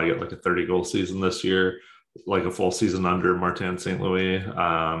Caulfield could probably get like a 30-goal season this year, like a full season under Martin St. Louis.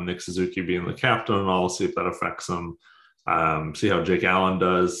 Nick Suzuki being the captain, and I'll see if that affects him. See how Jake Allen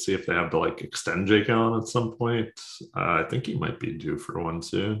does. See if they have to extend Jake Allen at some point. I think he might be due for one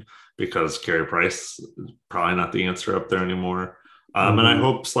soon, because Carey Price is probably not the answer up there anymore. And I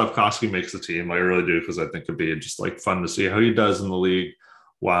hope Slafkowski makes the team. I really do, because I think it'd be just fun to see how he does in the league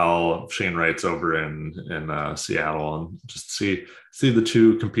while Shane Wright's over in Seattle, and just see the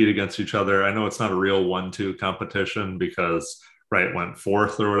two compete against each other. I know it's not a real 1-2 competition because Wright went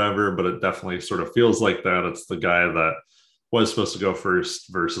fourth or whatever, but it definitely sort of feels like that. It's the guy that was supposed to go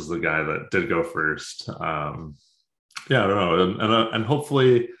first versus the guy that did go first. I don't know. And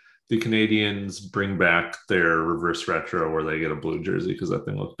hopefully the Canadians bring back their reverse retro where they get a blue jersey, because that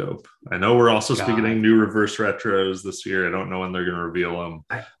thing looked dope. I know we're also getting new reverse retros this year. I don't know when they're going to reveal them,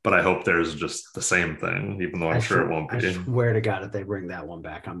 but I hope there's just the same thing, even though I'm sure it won't be. I swear to God, if they bring that one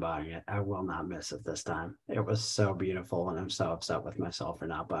back, I'm buying it. I will not miss it this time. It was so beautiful, and I'm so upset with myself for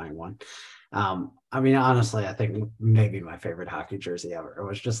not buying one. I mean, honestly, I think maybe my favorite hockey jersey ever. It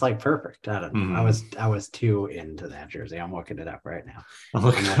was just like perfect. I don't know. I was too into that jersey. I'm looking it up right now.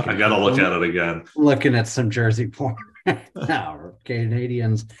 I gotta look at it again. Looking at some jersey porn now.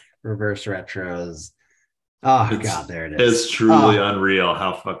 Canadians reverse retros. Oh God, there it is. It's truly unreal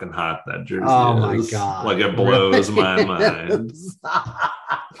how fucking hot that jersey is. Oh my God. Like it blows my mind.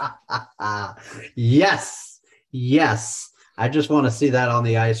 Yes. I just want to see that on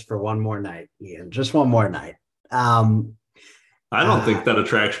the ice for one more night, Ian. Just one more night. I don't think that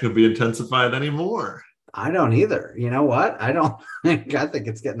attraction could be intensified anymore. I don't either. You know what? I think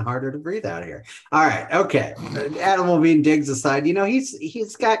it's getting harder to breathe out here. All right. Okay. Adam Levine digs aside. You know,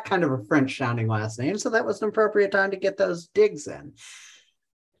 he's got kind of a French sounding last name, so that was an appropriate time to get those digs in.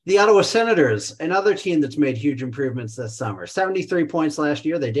 The Ottawa Senators, another team that's made huge improvements this summer. 73 points last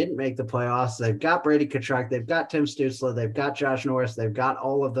year. They didn't make the playoffs. They've got Brady Tkachuk. They've got Tim Stützle. They've got Josh Norris. They've got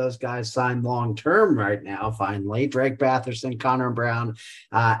all of those guys signed long-term right now, finally. Drake Batherson, Connor Brown,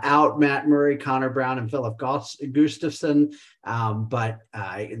 out Matt Murray, Connor Brown, and Philip Gustafson. But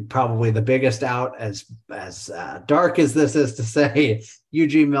probably the biggest out, as dark as this is to say,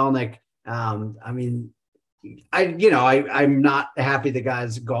 Eugene Melnyk. I'm not happy the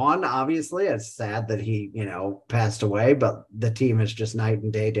guy's gone. Obviously, it's sad that he, passed away, but the team is just night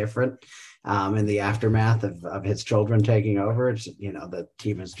and day different. In the aftermath of his children taking over, it's, the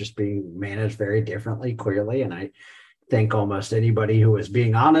team is just being managed very differently, clearly. And I think almost anybody who is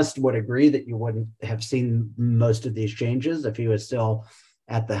being honest would agree that you wouldn't have seen most of these changes if he was still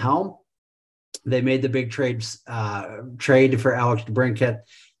at the helm. They made the big trade for Alex DeBrincat.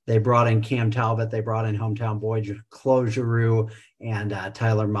 They brought in Cam Talbot. They brought in hometown boy Claude Giroux and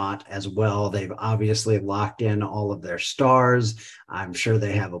Tyler Mott as well. They've obviously locked in all of their stars. I'm sure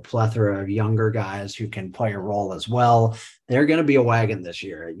they have a plethora of younger guys who can play a role as well. They're going to be a wagon this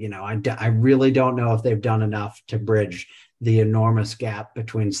year. I really don't know if they've done enough to bridge the enormous gap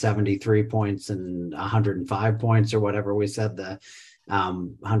between 73 points and 105 points or whatever we said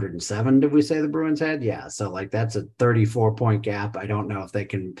 107, did we say the Bruins had? Yeah. So that's a 34-point gap. I don't know if they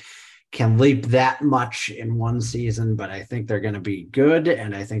can leap that much in one season, but I think they're going to be good.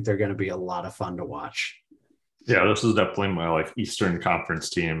 And I think they're going to be a lot of fun to watch. Yeah, this is definitely my Eastern Conference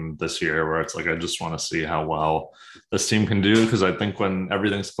team this year, where it's I just want to see how well this team can do, because I think when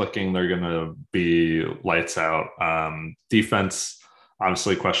everything's clicking, they're going to be lights out. Defense,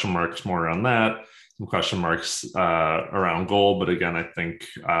 obviously question marks more around that. Question marks around goal, but again, I think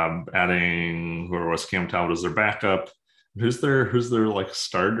adding whoever was Cam Talbot as their backup. Who's their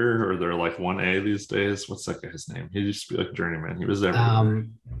starter, or their 1A these days? What's that guy's name? He used to be journeyman. He was there.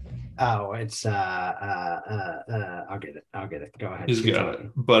 It's I'll get it. Go ahead. He's got it.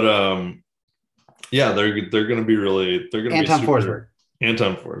 But yeah, they're going to be Anton Forsberg.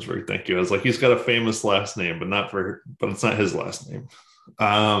 Anton Forsberg. Thank you. I was he's got a famous last name, but it's not his last name.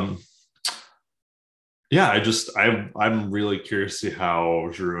 Yeah, I'm really curious to see how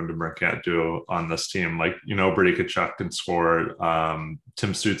Giroux and DeBrincat do on this team. Brady Tkachuk can score.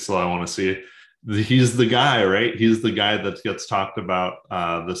 Tim Stützle, I want to see. He's the guy, right? He's the guy that gets talked about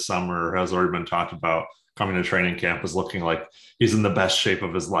this summer, has already been talked about coming to training camp, is looking like he's in the best shape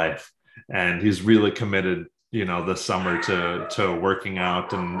of his life. And he's really committed, this summer to working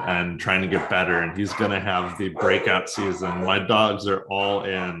out and trying to get better. And he's going to have the breakout season. My dogs are all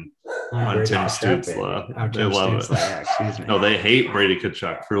in on Tim Stützle. They love it. Excuse me. No, they hate Brady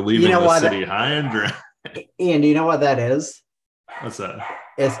Tkachuk for leaving the city high and dry. Ian, do you know what that is? What's that?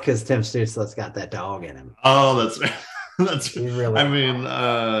 It's because Tim Stützle's got that dog in him. Oh, that's right. That's really. I mean,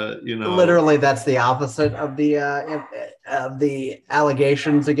 literally, that's the opposite of the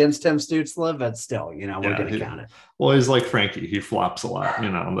allegations against Tim Stützle, but still, we're going to count it. Well, he's like Frankie; he flops a lot.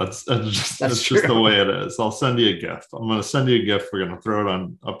 That's just the way it is. I'll send you a gift. I'm going to send you a gift. We're going to throw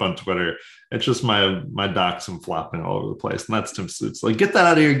it up on Twitter. It's just my dachshund flopping all over the place, and that's Tim Stützle. Get that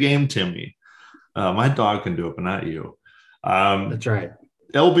out of your game, Timmy. My dog can do it, but not you. That's right.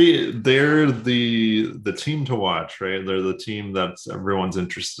 They're the team to watch, right? They're the team that everyone's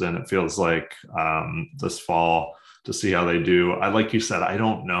interested in. It feels like this fall, to see how they do. Like you said, I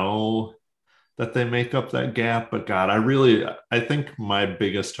don't know that they make up that gap, but God, I think my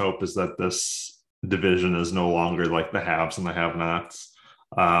biggest hope is that this division is no longer like the haves and the have-nots.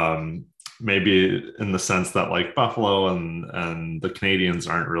 maybe in the sense that like Buffalo and the Canadians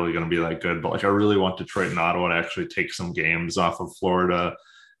aren't really going to be that good, but like I really want Detroit and Ottawa to actually take some games off of Florida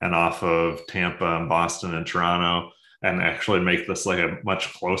and off of Tampa and Boston and Toronto and actually make this like a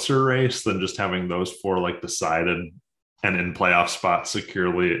much closer race than just having those four like decided and in playoff spots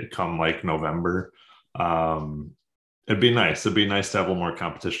securely come like November. It'd be nice. It'd be nice to have a little more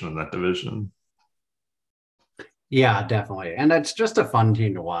competition in that division. Yeah, definitely. And it's just a fun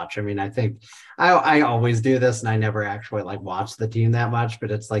team to watch. I mean, I think I always do this and I never actually like watch the team that much,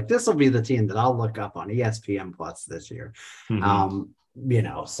 but it's like this will be the team that I'll look up on ESPN Plus this year.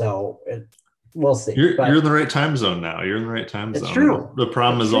 So we'll see. You're in the right time zone now. You're in the right time zone. It's true. The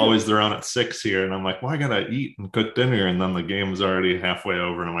problem is always they're on at 6 here, and I'm like, well, I gotta eat and cook dinner, and then the game's already halfway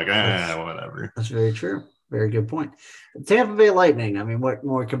over, and I'm like, whatever. That's very true. Very good point. Tampa Bay Lightning. I mean, what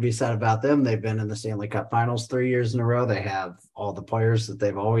more could be said about them? They've been in the Stanley Cup Finals 3 years in a row. They have all the players that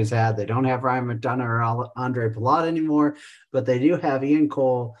they've always had. They don't have Ryan McDonough or Andre Palat anymore, but they do have Ian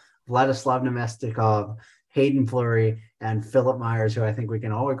Cole, Vladislav Nemestikov, Hayden Fleury, and Philip Myers, who I think we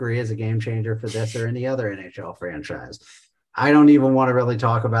can all agree is a game changer for this or any other NHL franchise. I don't even want to really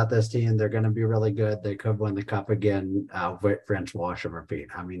talk about this team. They're going to be really good. They could win the cup again. French wash and repeat.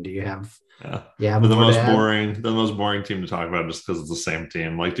 I mean, do you have? Yeah, the most boring team to talk about just because it's the same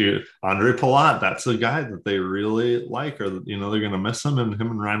team. Like, Andre Palat? That's a guy that they really like, or they're going to miss him,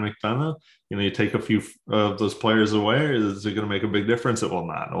 and Ryan McDonough. You take a few of those players away. Is it going to make a big difference? It will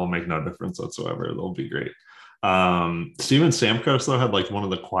not. It will make no difference whatsoever. They'll be great. Steven Stamkos though had like one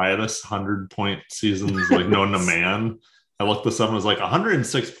of the quietest 100-point seasons like known to man. I looked this up and it was like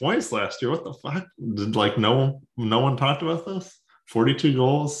 106 points last year. What the fuck? Did like no one talked about this? 42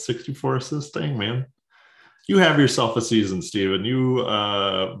 goals, 64 assists. Dang, man. You have yourself a season, Steven. You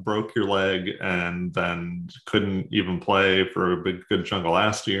broke your leg and then couldn't even play for a good chunk of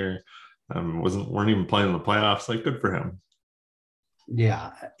last year. Weren't even playing in the playoffs. Like, good for him.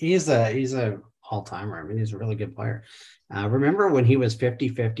 Yeah, he's a all-timer. I mean, he's a really good player. Remember when he was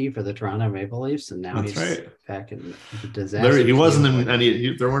 50-50 for the Toronto Maple Leafs, and now back in the disaster. He wasn't in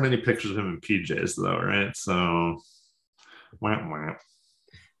any. There weren't any pictures of him in PJs though, right? So,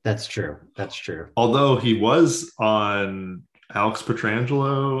 That's true. Although he was on Alex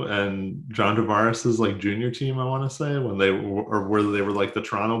Pietrangelo and John Tavares's like junior team, I want to say, when they were like the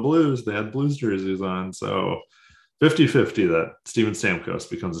Toronto Blues. They had Blues jerseys on, so 50-50 that Steven Stamkos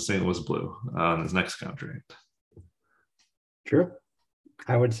becomes a St. Louis Blue on his next contract. True.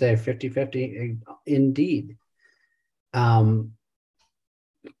 I would say 50-50 indeed. And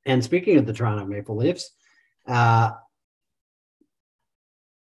speaking of the Toronto Maple Leafs, they're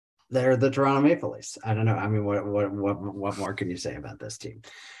the Toronto Maple Leafs. I don't know. I mean, what more can you say about this team?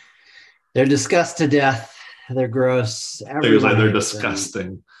 They're discussed to death. They're gross. They're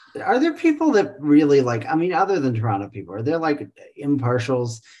disgusting. Are there people that really like, I mean, other than Toronto people, are there like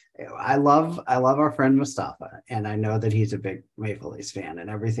impartials? I love our friend Mustafa, and I know that he's a big Maple Leafs fan, and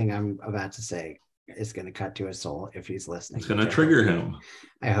everything I'm about to say is going to cut to his soul if he's listening. It's going to trigger him.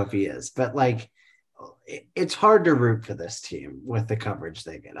 I hope he is. But like, it's hard to root for this team with the coverage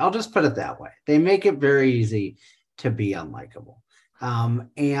they get. I'll just put it that way. They make it very easy to be unlikable.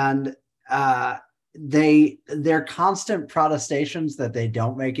 Their constant protestations that they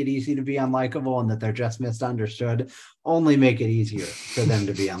don't make it easy to be unlikable and that they're just misunderstood only make it easier for them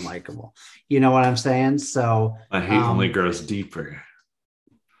to be unlikable. You know what I'm saying? So I hate only grows deeper.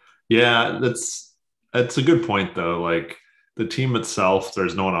 Yeah, that's a good point though. Like the team itself,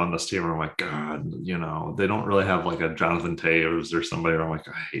 there's no one on this team where I'm like, God, they don't really have like a Jonathan Toews or somebody where I'm like,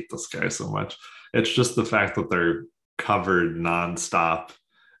 I hate this guy so much. It's just the fact that they're covered nonstop.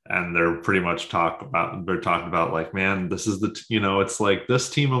 And they're pretty much talking about like, man, this is it's like this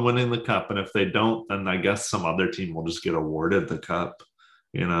team are winning the cup. And if they don't, then I guess some other team will just get awarded the cup,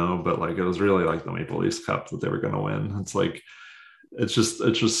 but like, it was really like the Maple Leafs Cup that they were going to win. It's like, it's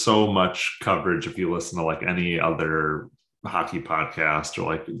just so much coverage. If you listen to like any other hockey podcast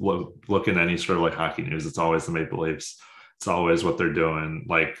or like look at any sort of like hockey news, it's always the Maple Leafs. It's always what they're doing.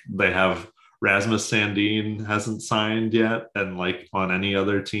 Like they have Rasmus Sandin hasn't signed yet, and like on any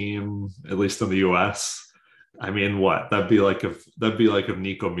other team, at least in the US, I mean, what that'd be like if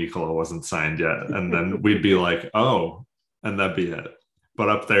Nico Mikkola wasn't signed yet, and then we'd be like, oh, and that'd be it. But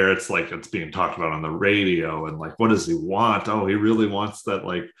up there, it's like it's being talked about on the radio, and like, what does he want? Oh, he really wants that,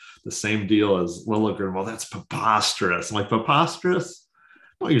 like the same deal as Liljegren. Well, that's preposterous. I'm like, preposterous?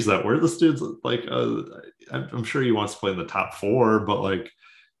 Don't use that word. This dude's like, I'm sure he wants to play in the top 4, but like,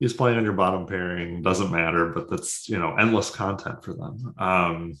 he's playing on your bottom pairing, doesn't matter, but that's, endless content for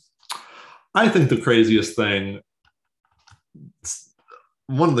them. I think the craziest thing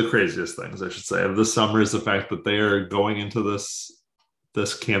one of the craziest things I should say of this summer is the fact that they are going into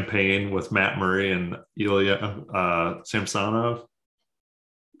this campaign with Matt Murray and Ilya Samsonov,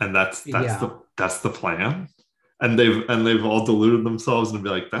 and that's the plan. And they've all deluded themselves and be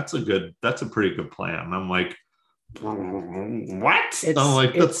like, that's a pretty good plan. And I'm like, what? I'm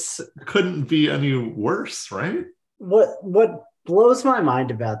like, that's couldn't be any worse, right? What blows my mind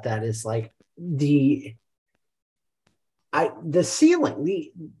about that is like the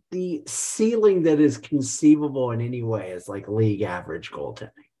ceiling, the ceiling that is conceivable in any way is like league average goaltending.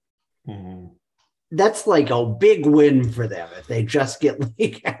 Mm-hmm. That's like a big win for them if they just get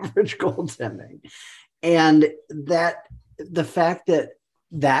league average goaltending. And that the fact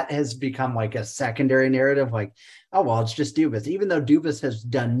that has become like a secondary narrative, like, oh, well, it's just Dubas, even though Dubas has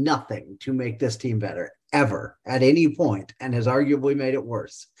done nothing to make this team better ever at any point and has arguably made it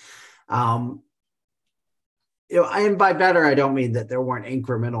worse. And by better, I don't mean that there weren't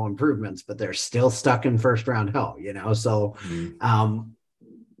incremental improvements, but they're still stuck in first round hell, So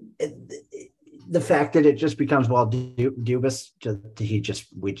the fact that it just becomes, well, Dubas,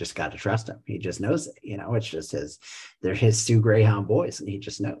 we just got to trust him. He just knows it, it's just they're his Sioux Greyhound boys, and he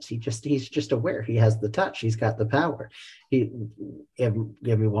just knows. He's just aware. He has the touch. He's got the power. Give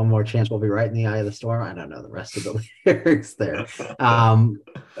me one more chance. We'll be right in the eye of the storm. I don't know the rest of the lyrics there.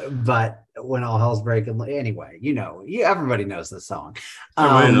 But when all hell's breaking, anyway, everybody knows the song.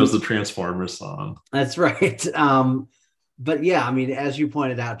 Everybody knows the Transformers song. That's right. But yeah, I mean, as you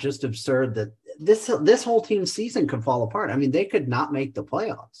pointed out, just absurd that this whole team season could fall apart. I mean, they could not make the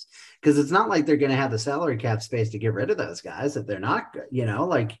playoffs because it's not like they're going to have the salary cap space to get rid of those guys if they're not good,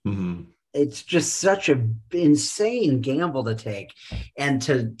 mm-hmm. It's just such an insane gamble to take, and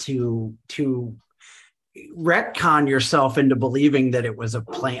to retcon yourself into believing that it was a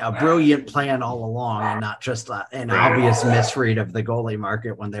brilliant plan all along, and not just an obvious misread of the goalie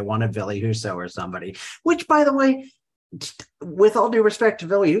market when they wanted Ville Husso or somebody, which, by the way, with all due respect to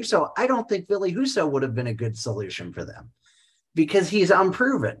Ville Husso, I don't think Ville Husso would have been a good solution for them because he's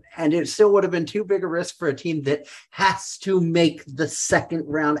unproven, and it still would have been too big a risk for a team that has to make the second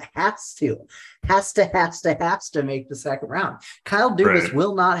round, has to make the second round. Kyle Dubas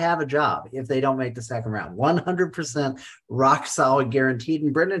will not have a job if they don't make the second round. 100% rock solid guaranteed,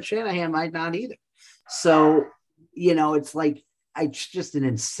 and Brendan Shanahan might not either. So, it's like, it's just an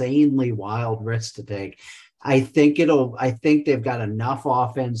insanely wild risk to take. I think they've got enough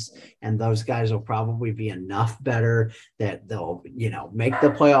offense, and those guys will probably be enough better that they'll, make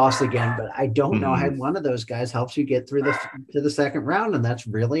the playoffs again. But I don't know how one of those guys helps you get through to the second round. And that's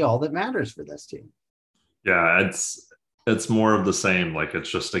really all that matters for this team. Yeah. It's more of the same. Like,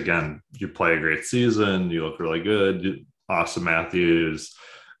 it's just, again, you play a great season, you look really good. Austin Matthews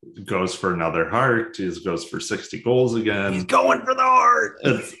goes for another Hart. He goes for 60 goals again. He's going for the Hart.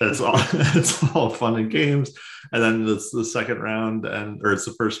 It's all fun and games. And then it's the second round, or it's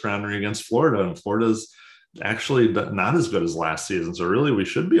the first rounder against Florida, and Florida's actually not as good as last season. So really, we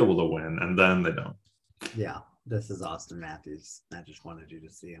should be able to win, and then they don't. Yeah, this is Austin Matthews. I just wanted you to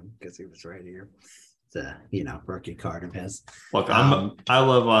see him because he was right here. Rookie card of his. Look, I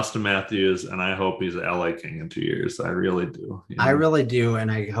love Austin Matthews, and I hope he's an LA King in 2 years. I really do. I really do,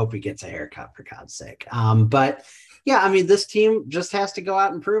 and I hope he gets a haircut, for God's sake. But yeah, I mean, this team just has to go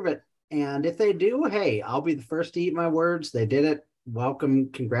out and prove it. And if they do, hey, I'll be the first to eat my words. They did it. Welcome,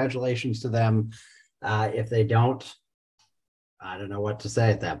 congratulations to them. If they don't, I don't know what to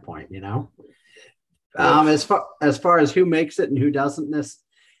say at that point. As far as who makes it and who doesn't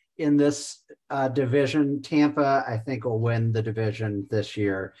in this division, Tampa, I think, will win the division this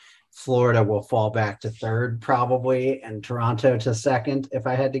year. Florida will fall back to third probably, and Toronto to second, if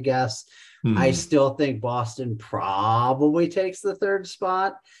I had to guess. I still think Boston probably takes the third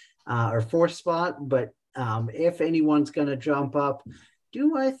spot or fourth spot, but if anyone's going to jump up,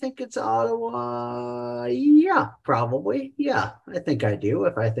 do I think it's Ottawa? Yeah, probably. Yeah, I think I do,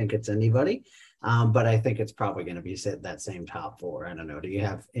 if I think it's anybody. But I think it's probably going to be that same top four. I don't know. Do you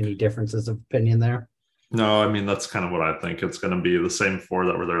have any differences of opinion there? No, I mean, that's kind of what I think. It's going to be the same four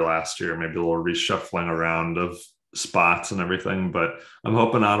that were there last year, maybe a little reshuffling around of spots and everything, but I'm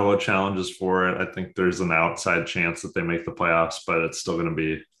hoping Ottawa challenges for it. I think there's an outside chance that they make the playoffs, but it's still going to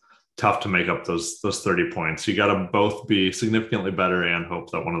be tough to make up those 30 points. You got to both be significantly better and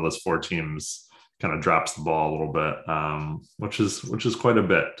hope that one of those four teams kind of drops the ball a little bit, which is quite a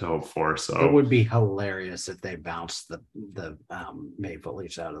bit to hope for. So it would be hilarious if they bounced the Maple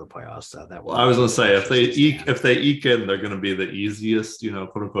Leafs out of the playoffs. So that I was going to say, if they eke in, they're going to be the easiest,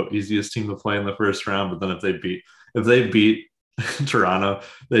 quote unquote, easiest team to play in the first round. But then if they beat Toronto,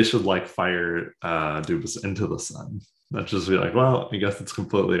 they should fire Dubas into the sun. That's just be like, well, I guess it's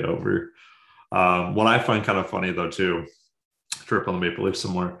completely over. What I find kind of funny though too, to rip on the Maple Leafs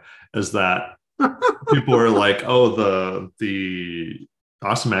some more, is that people are like, oh, the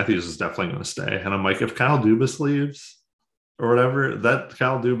Austin Matthews is definitely going to stay. And I'm like, if Kyle Dubas leaves or whatever, that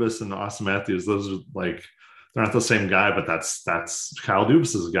Kyle Dubas and Austin Matthews, those are like, they're not the same guy, but that's Kyle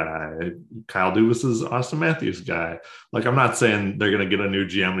Dubas's guy. Kyle Dubas's Austin Matthews guy. Like, I'm not saying they're going to get a new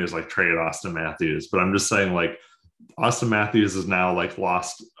GM who's like trade Austin Matthews, but I'm just saying like Austin Matthews has now like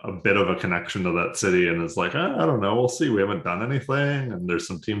lost a bit of a connection to that city and is like, I don't know, we'll see. We haven't done anything. And there's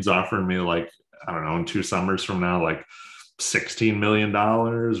some teams offering me like, I don't know, in 2 summers from now, like $16 million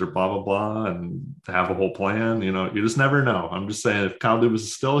or blah, blah, blah, and have a whole plan. You know, you just never know. I'm just saying if Kyle Dubas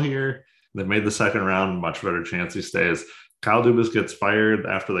is still here, they made the second round, much better chance he stays. Kyle Dubas gets fired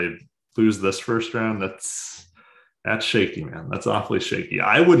after they lose this first round. That's shaky, man. That's awfully shaky.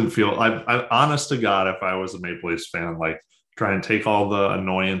 I wouldn't feel, I honest to God, if I was a Maple Leafs fan, like try and take all the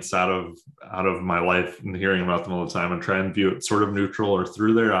annoyance out of my life and hearing about them all the time and try and view it sort of neutral or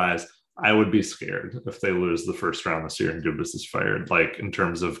through their eyes. I would be scared if they lose the first round this year and Dubas is fired. Like in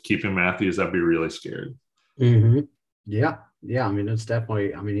terms of keeping Matthews, I'd be really scared. Mm-hmm. Yeah. Yeah. I mean, it's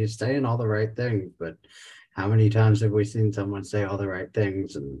definitely, I mean, he's saying all the right things, but how many times have we seen someone say all the right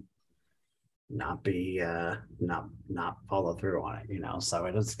things and not be, not follow through on it, you know? So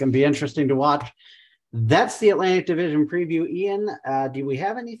it's going to be interesting to watch. That's the Atlantic Division preview. Ian, do we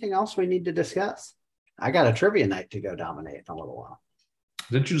have anything else we need to discuss? I got a trivia night to go dominate in a little while.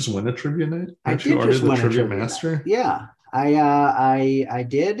 Didn't you just win a trivia night? I did just win a trivia master night. Yeah, I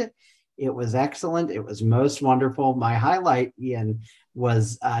did. It was excellent. It was most wonderful. My highlight, Ian,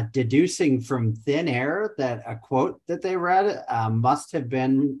 was deducing from thin air that a quote that they read must have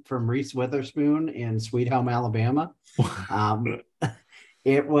been from Reese Witherspoon in Sweet Home Alabama.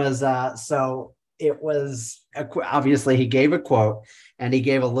 It was obviously he gave a quote and he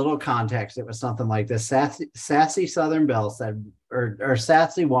gave a little context. It was something like this: sassy Southern belle said, or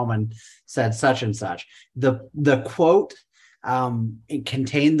sassy woman said such and such. The quote it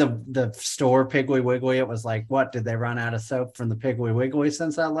contained the store Piggly Wiggly. It was like, what, did they run out of soap from the Piggly Wiggly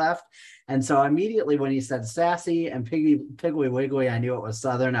since I left? And so immediately when he said sassy and Piggly Wiggly, I knew it was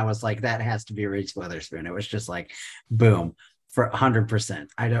Southern. I was like, that has to be Reese Witherspoon. It was just like, boom, for 100%.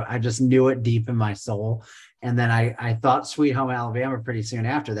 I just knew it deep in my soul. And then I thought Sweet Home Alabama pretty soon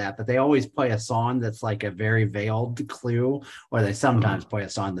after that, but they always play a song that's like a very veiled clue, or they sometimes play a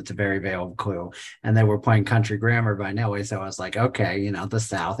song that's a very veiled clue. And they were playing Country Grammar by Nelly. So I was like, okay, you know, the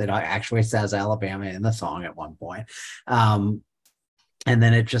South, it actually says Alabama in the song at one point. And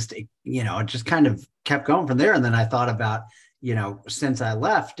then it just kind of kept going from there. And then I thought about, you know, since I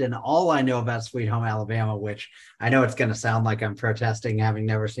left, and all I know about Sweet Home Alabama, which I know it's going to sound like I'm protesting having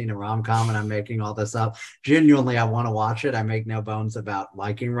never seen a rom-com and I'm making all this up. Genuinely, I want to watch it. I make no bones about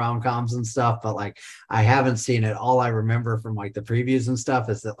liking rom-coms and stuff, but like I haven't seen it. All I remember from like the previews and stuff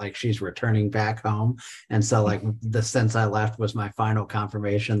is that like she's returning back home. And so like the Since I Left was my final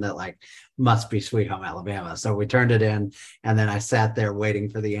confirmation that like must be Sweet Home Alabama. So we turned it in and then I sat there waiting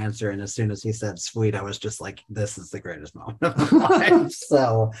for the answer. And as soon as he said sweet, I was just like, this is the greatest moment of my life.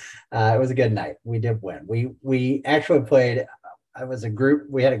 So it was a good night. We did win. We actually played,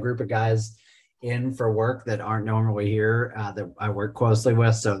 we had a group of guys in for work that aren't normally here that I work closely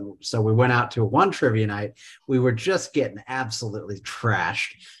with. So we went out to one trivia night. We were just getting absolutely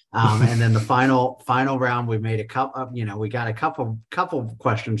trashed. And then the final round, we made a couple, we got a couple of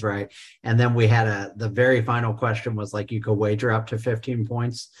questions right. And then we had the very final question was like, you could wager up to 15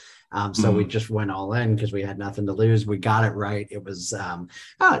 points. So we just went all in because we had nothing to lose. We got it right. It was,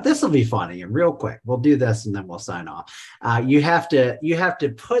 this will be funny and real quick. We'll do this and then we'll sign off. You have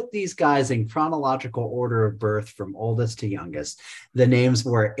to put these guys in chronological order of birth from oldest to youngest. The names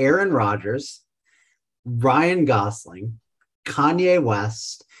were Aaron Rodgers, Ryan Gosling, Kanye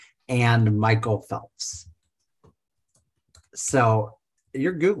West, and Michael Phelps. So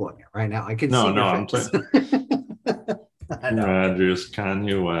you're Googling it right now. I can see your face. Rodgers,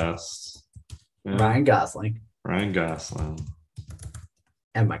 Kanye West, Ryan Gosling,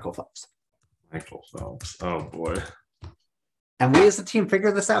 and Michael Phelps. Oh boy. And we as a team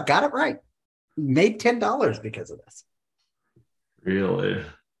figured this out, got it right. Made $10 because of this. Really?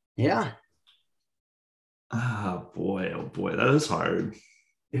 Yeah. Oh boy, that is hard.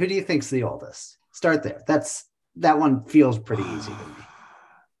 Who do you think's the oldest? Start there. That one feels pretty easy to me.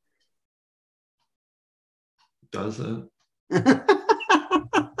 Does it?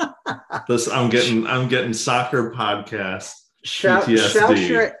 I'm getting soccer podcast. Shout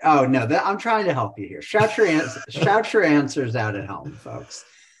your, oh no, I'm trying to help you here. Shout your answers out at home, folks.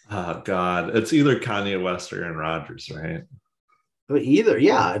 Oh God, it's either Kanye West or Aaron Rodgers, right? Either,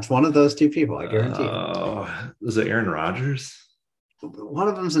 yeah, it's one of those two people. I guarantee you. Is it Aaron Rodgers? One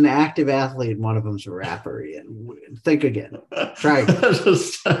of them's an active athlete, and one of them's a rapper. And think again. Try again.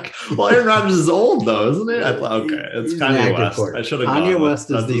 Well, Aaron Rodgers is old though, isn't he? Okay, it's Kanye West. I should have gone. Kanye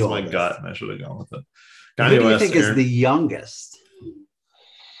West is the oldest. My gut, and I should have gone with it. Kanye Who do you West, think is the youngest?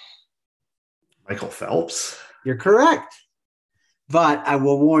 Michael Phelps. You're correct. But I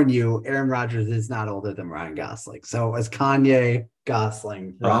will warn you, Aaron Rodgers is not older than Ryan Gosling. So it was Kanye,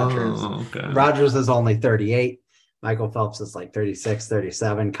 Gosling, Rodgers. Oh, okay. Rodgers is only 38. Michael Phelps is like 36,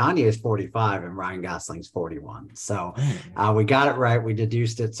 37. Kanye is 45 and Ryan Gosling's 41. So we got it right. We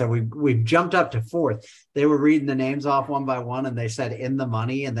deduced it. So we jumped up to fourth. They were reading the names off one by one and they said in the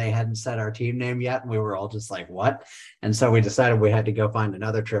money and they hadn't said our team name yet. And we were all just like, what? And so we decided we had to go find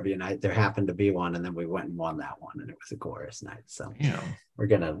another trivia night. There happened to be one. And then we went and won that one. And it was a chorus night. So we're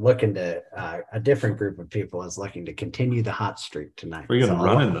going to look into a different group of people is looking to continue the hot streak tonight. We're going to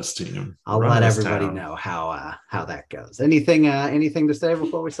run in this team. I'll let everybody know how that goes. Anything to say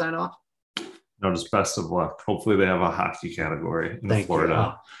before we sign off? No, just best of luck. Hopefully they have a hockey category in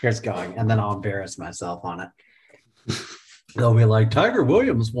Florida. Here's going. And then I'll embarrass myself on it. They'll be like, Tiger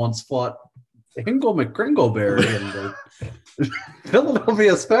Williams once fought Hingle McCringleberry in the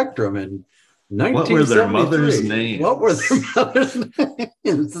Philadelphia Spectrum in 1973. What were their mother's names? What were their mother's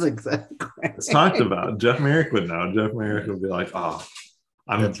names? Exactly. It's talked about. Jeff Merrick would know. Jeff Merrick would be like, oh,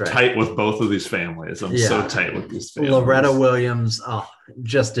 I'm tight with both of these families. I'm so tight with these families. Loretta Williams,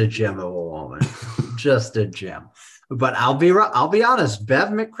 just a gem of a woman. Just a gem. But I'll be honest, Bev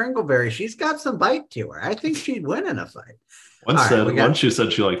McCringleberry, she's got some bite to her. I think she'd win in a fight. Once she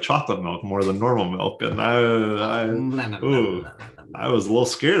said she liked chocolate milk more than normal milk, and I was a little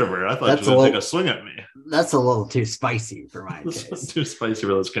scared of her. I thought she was going to take a swing at me. That's a little too spicy for my taste. Too spicy for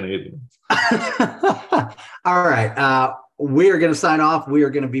those Canadians. All right. We are going to sign off. We are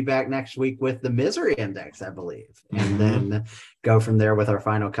going to be back next week with the Misery Index, I believe, and then go from there with our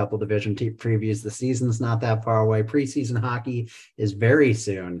final couple division previews. The season's not that far away. Preseason hockey is very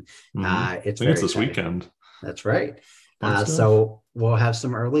soon. It's this weekend. That's right. So we'll have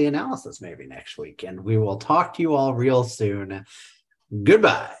some early analysis maybe next week, and we will talk to you all real soon.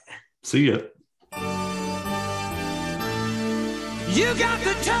 Goodbye. See ya. You got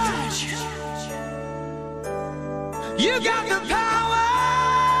the touch. You got the power.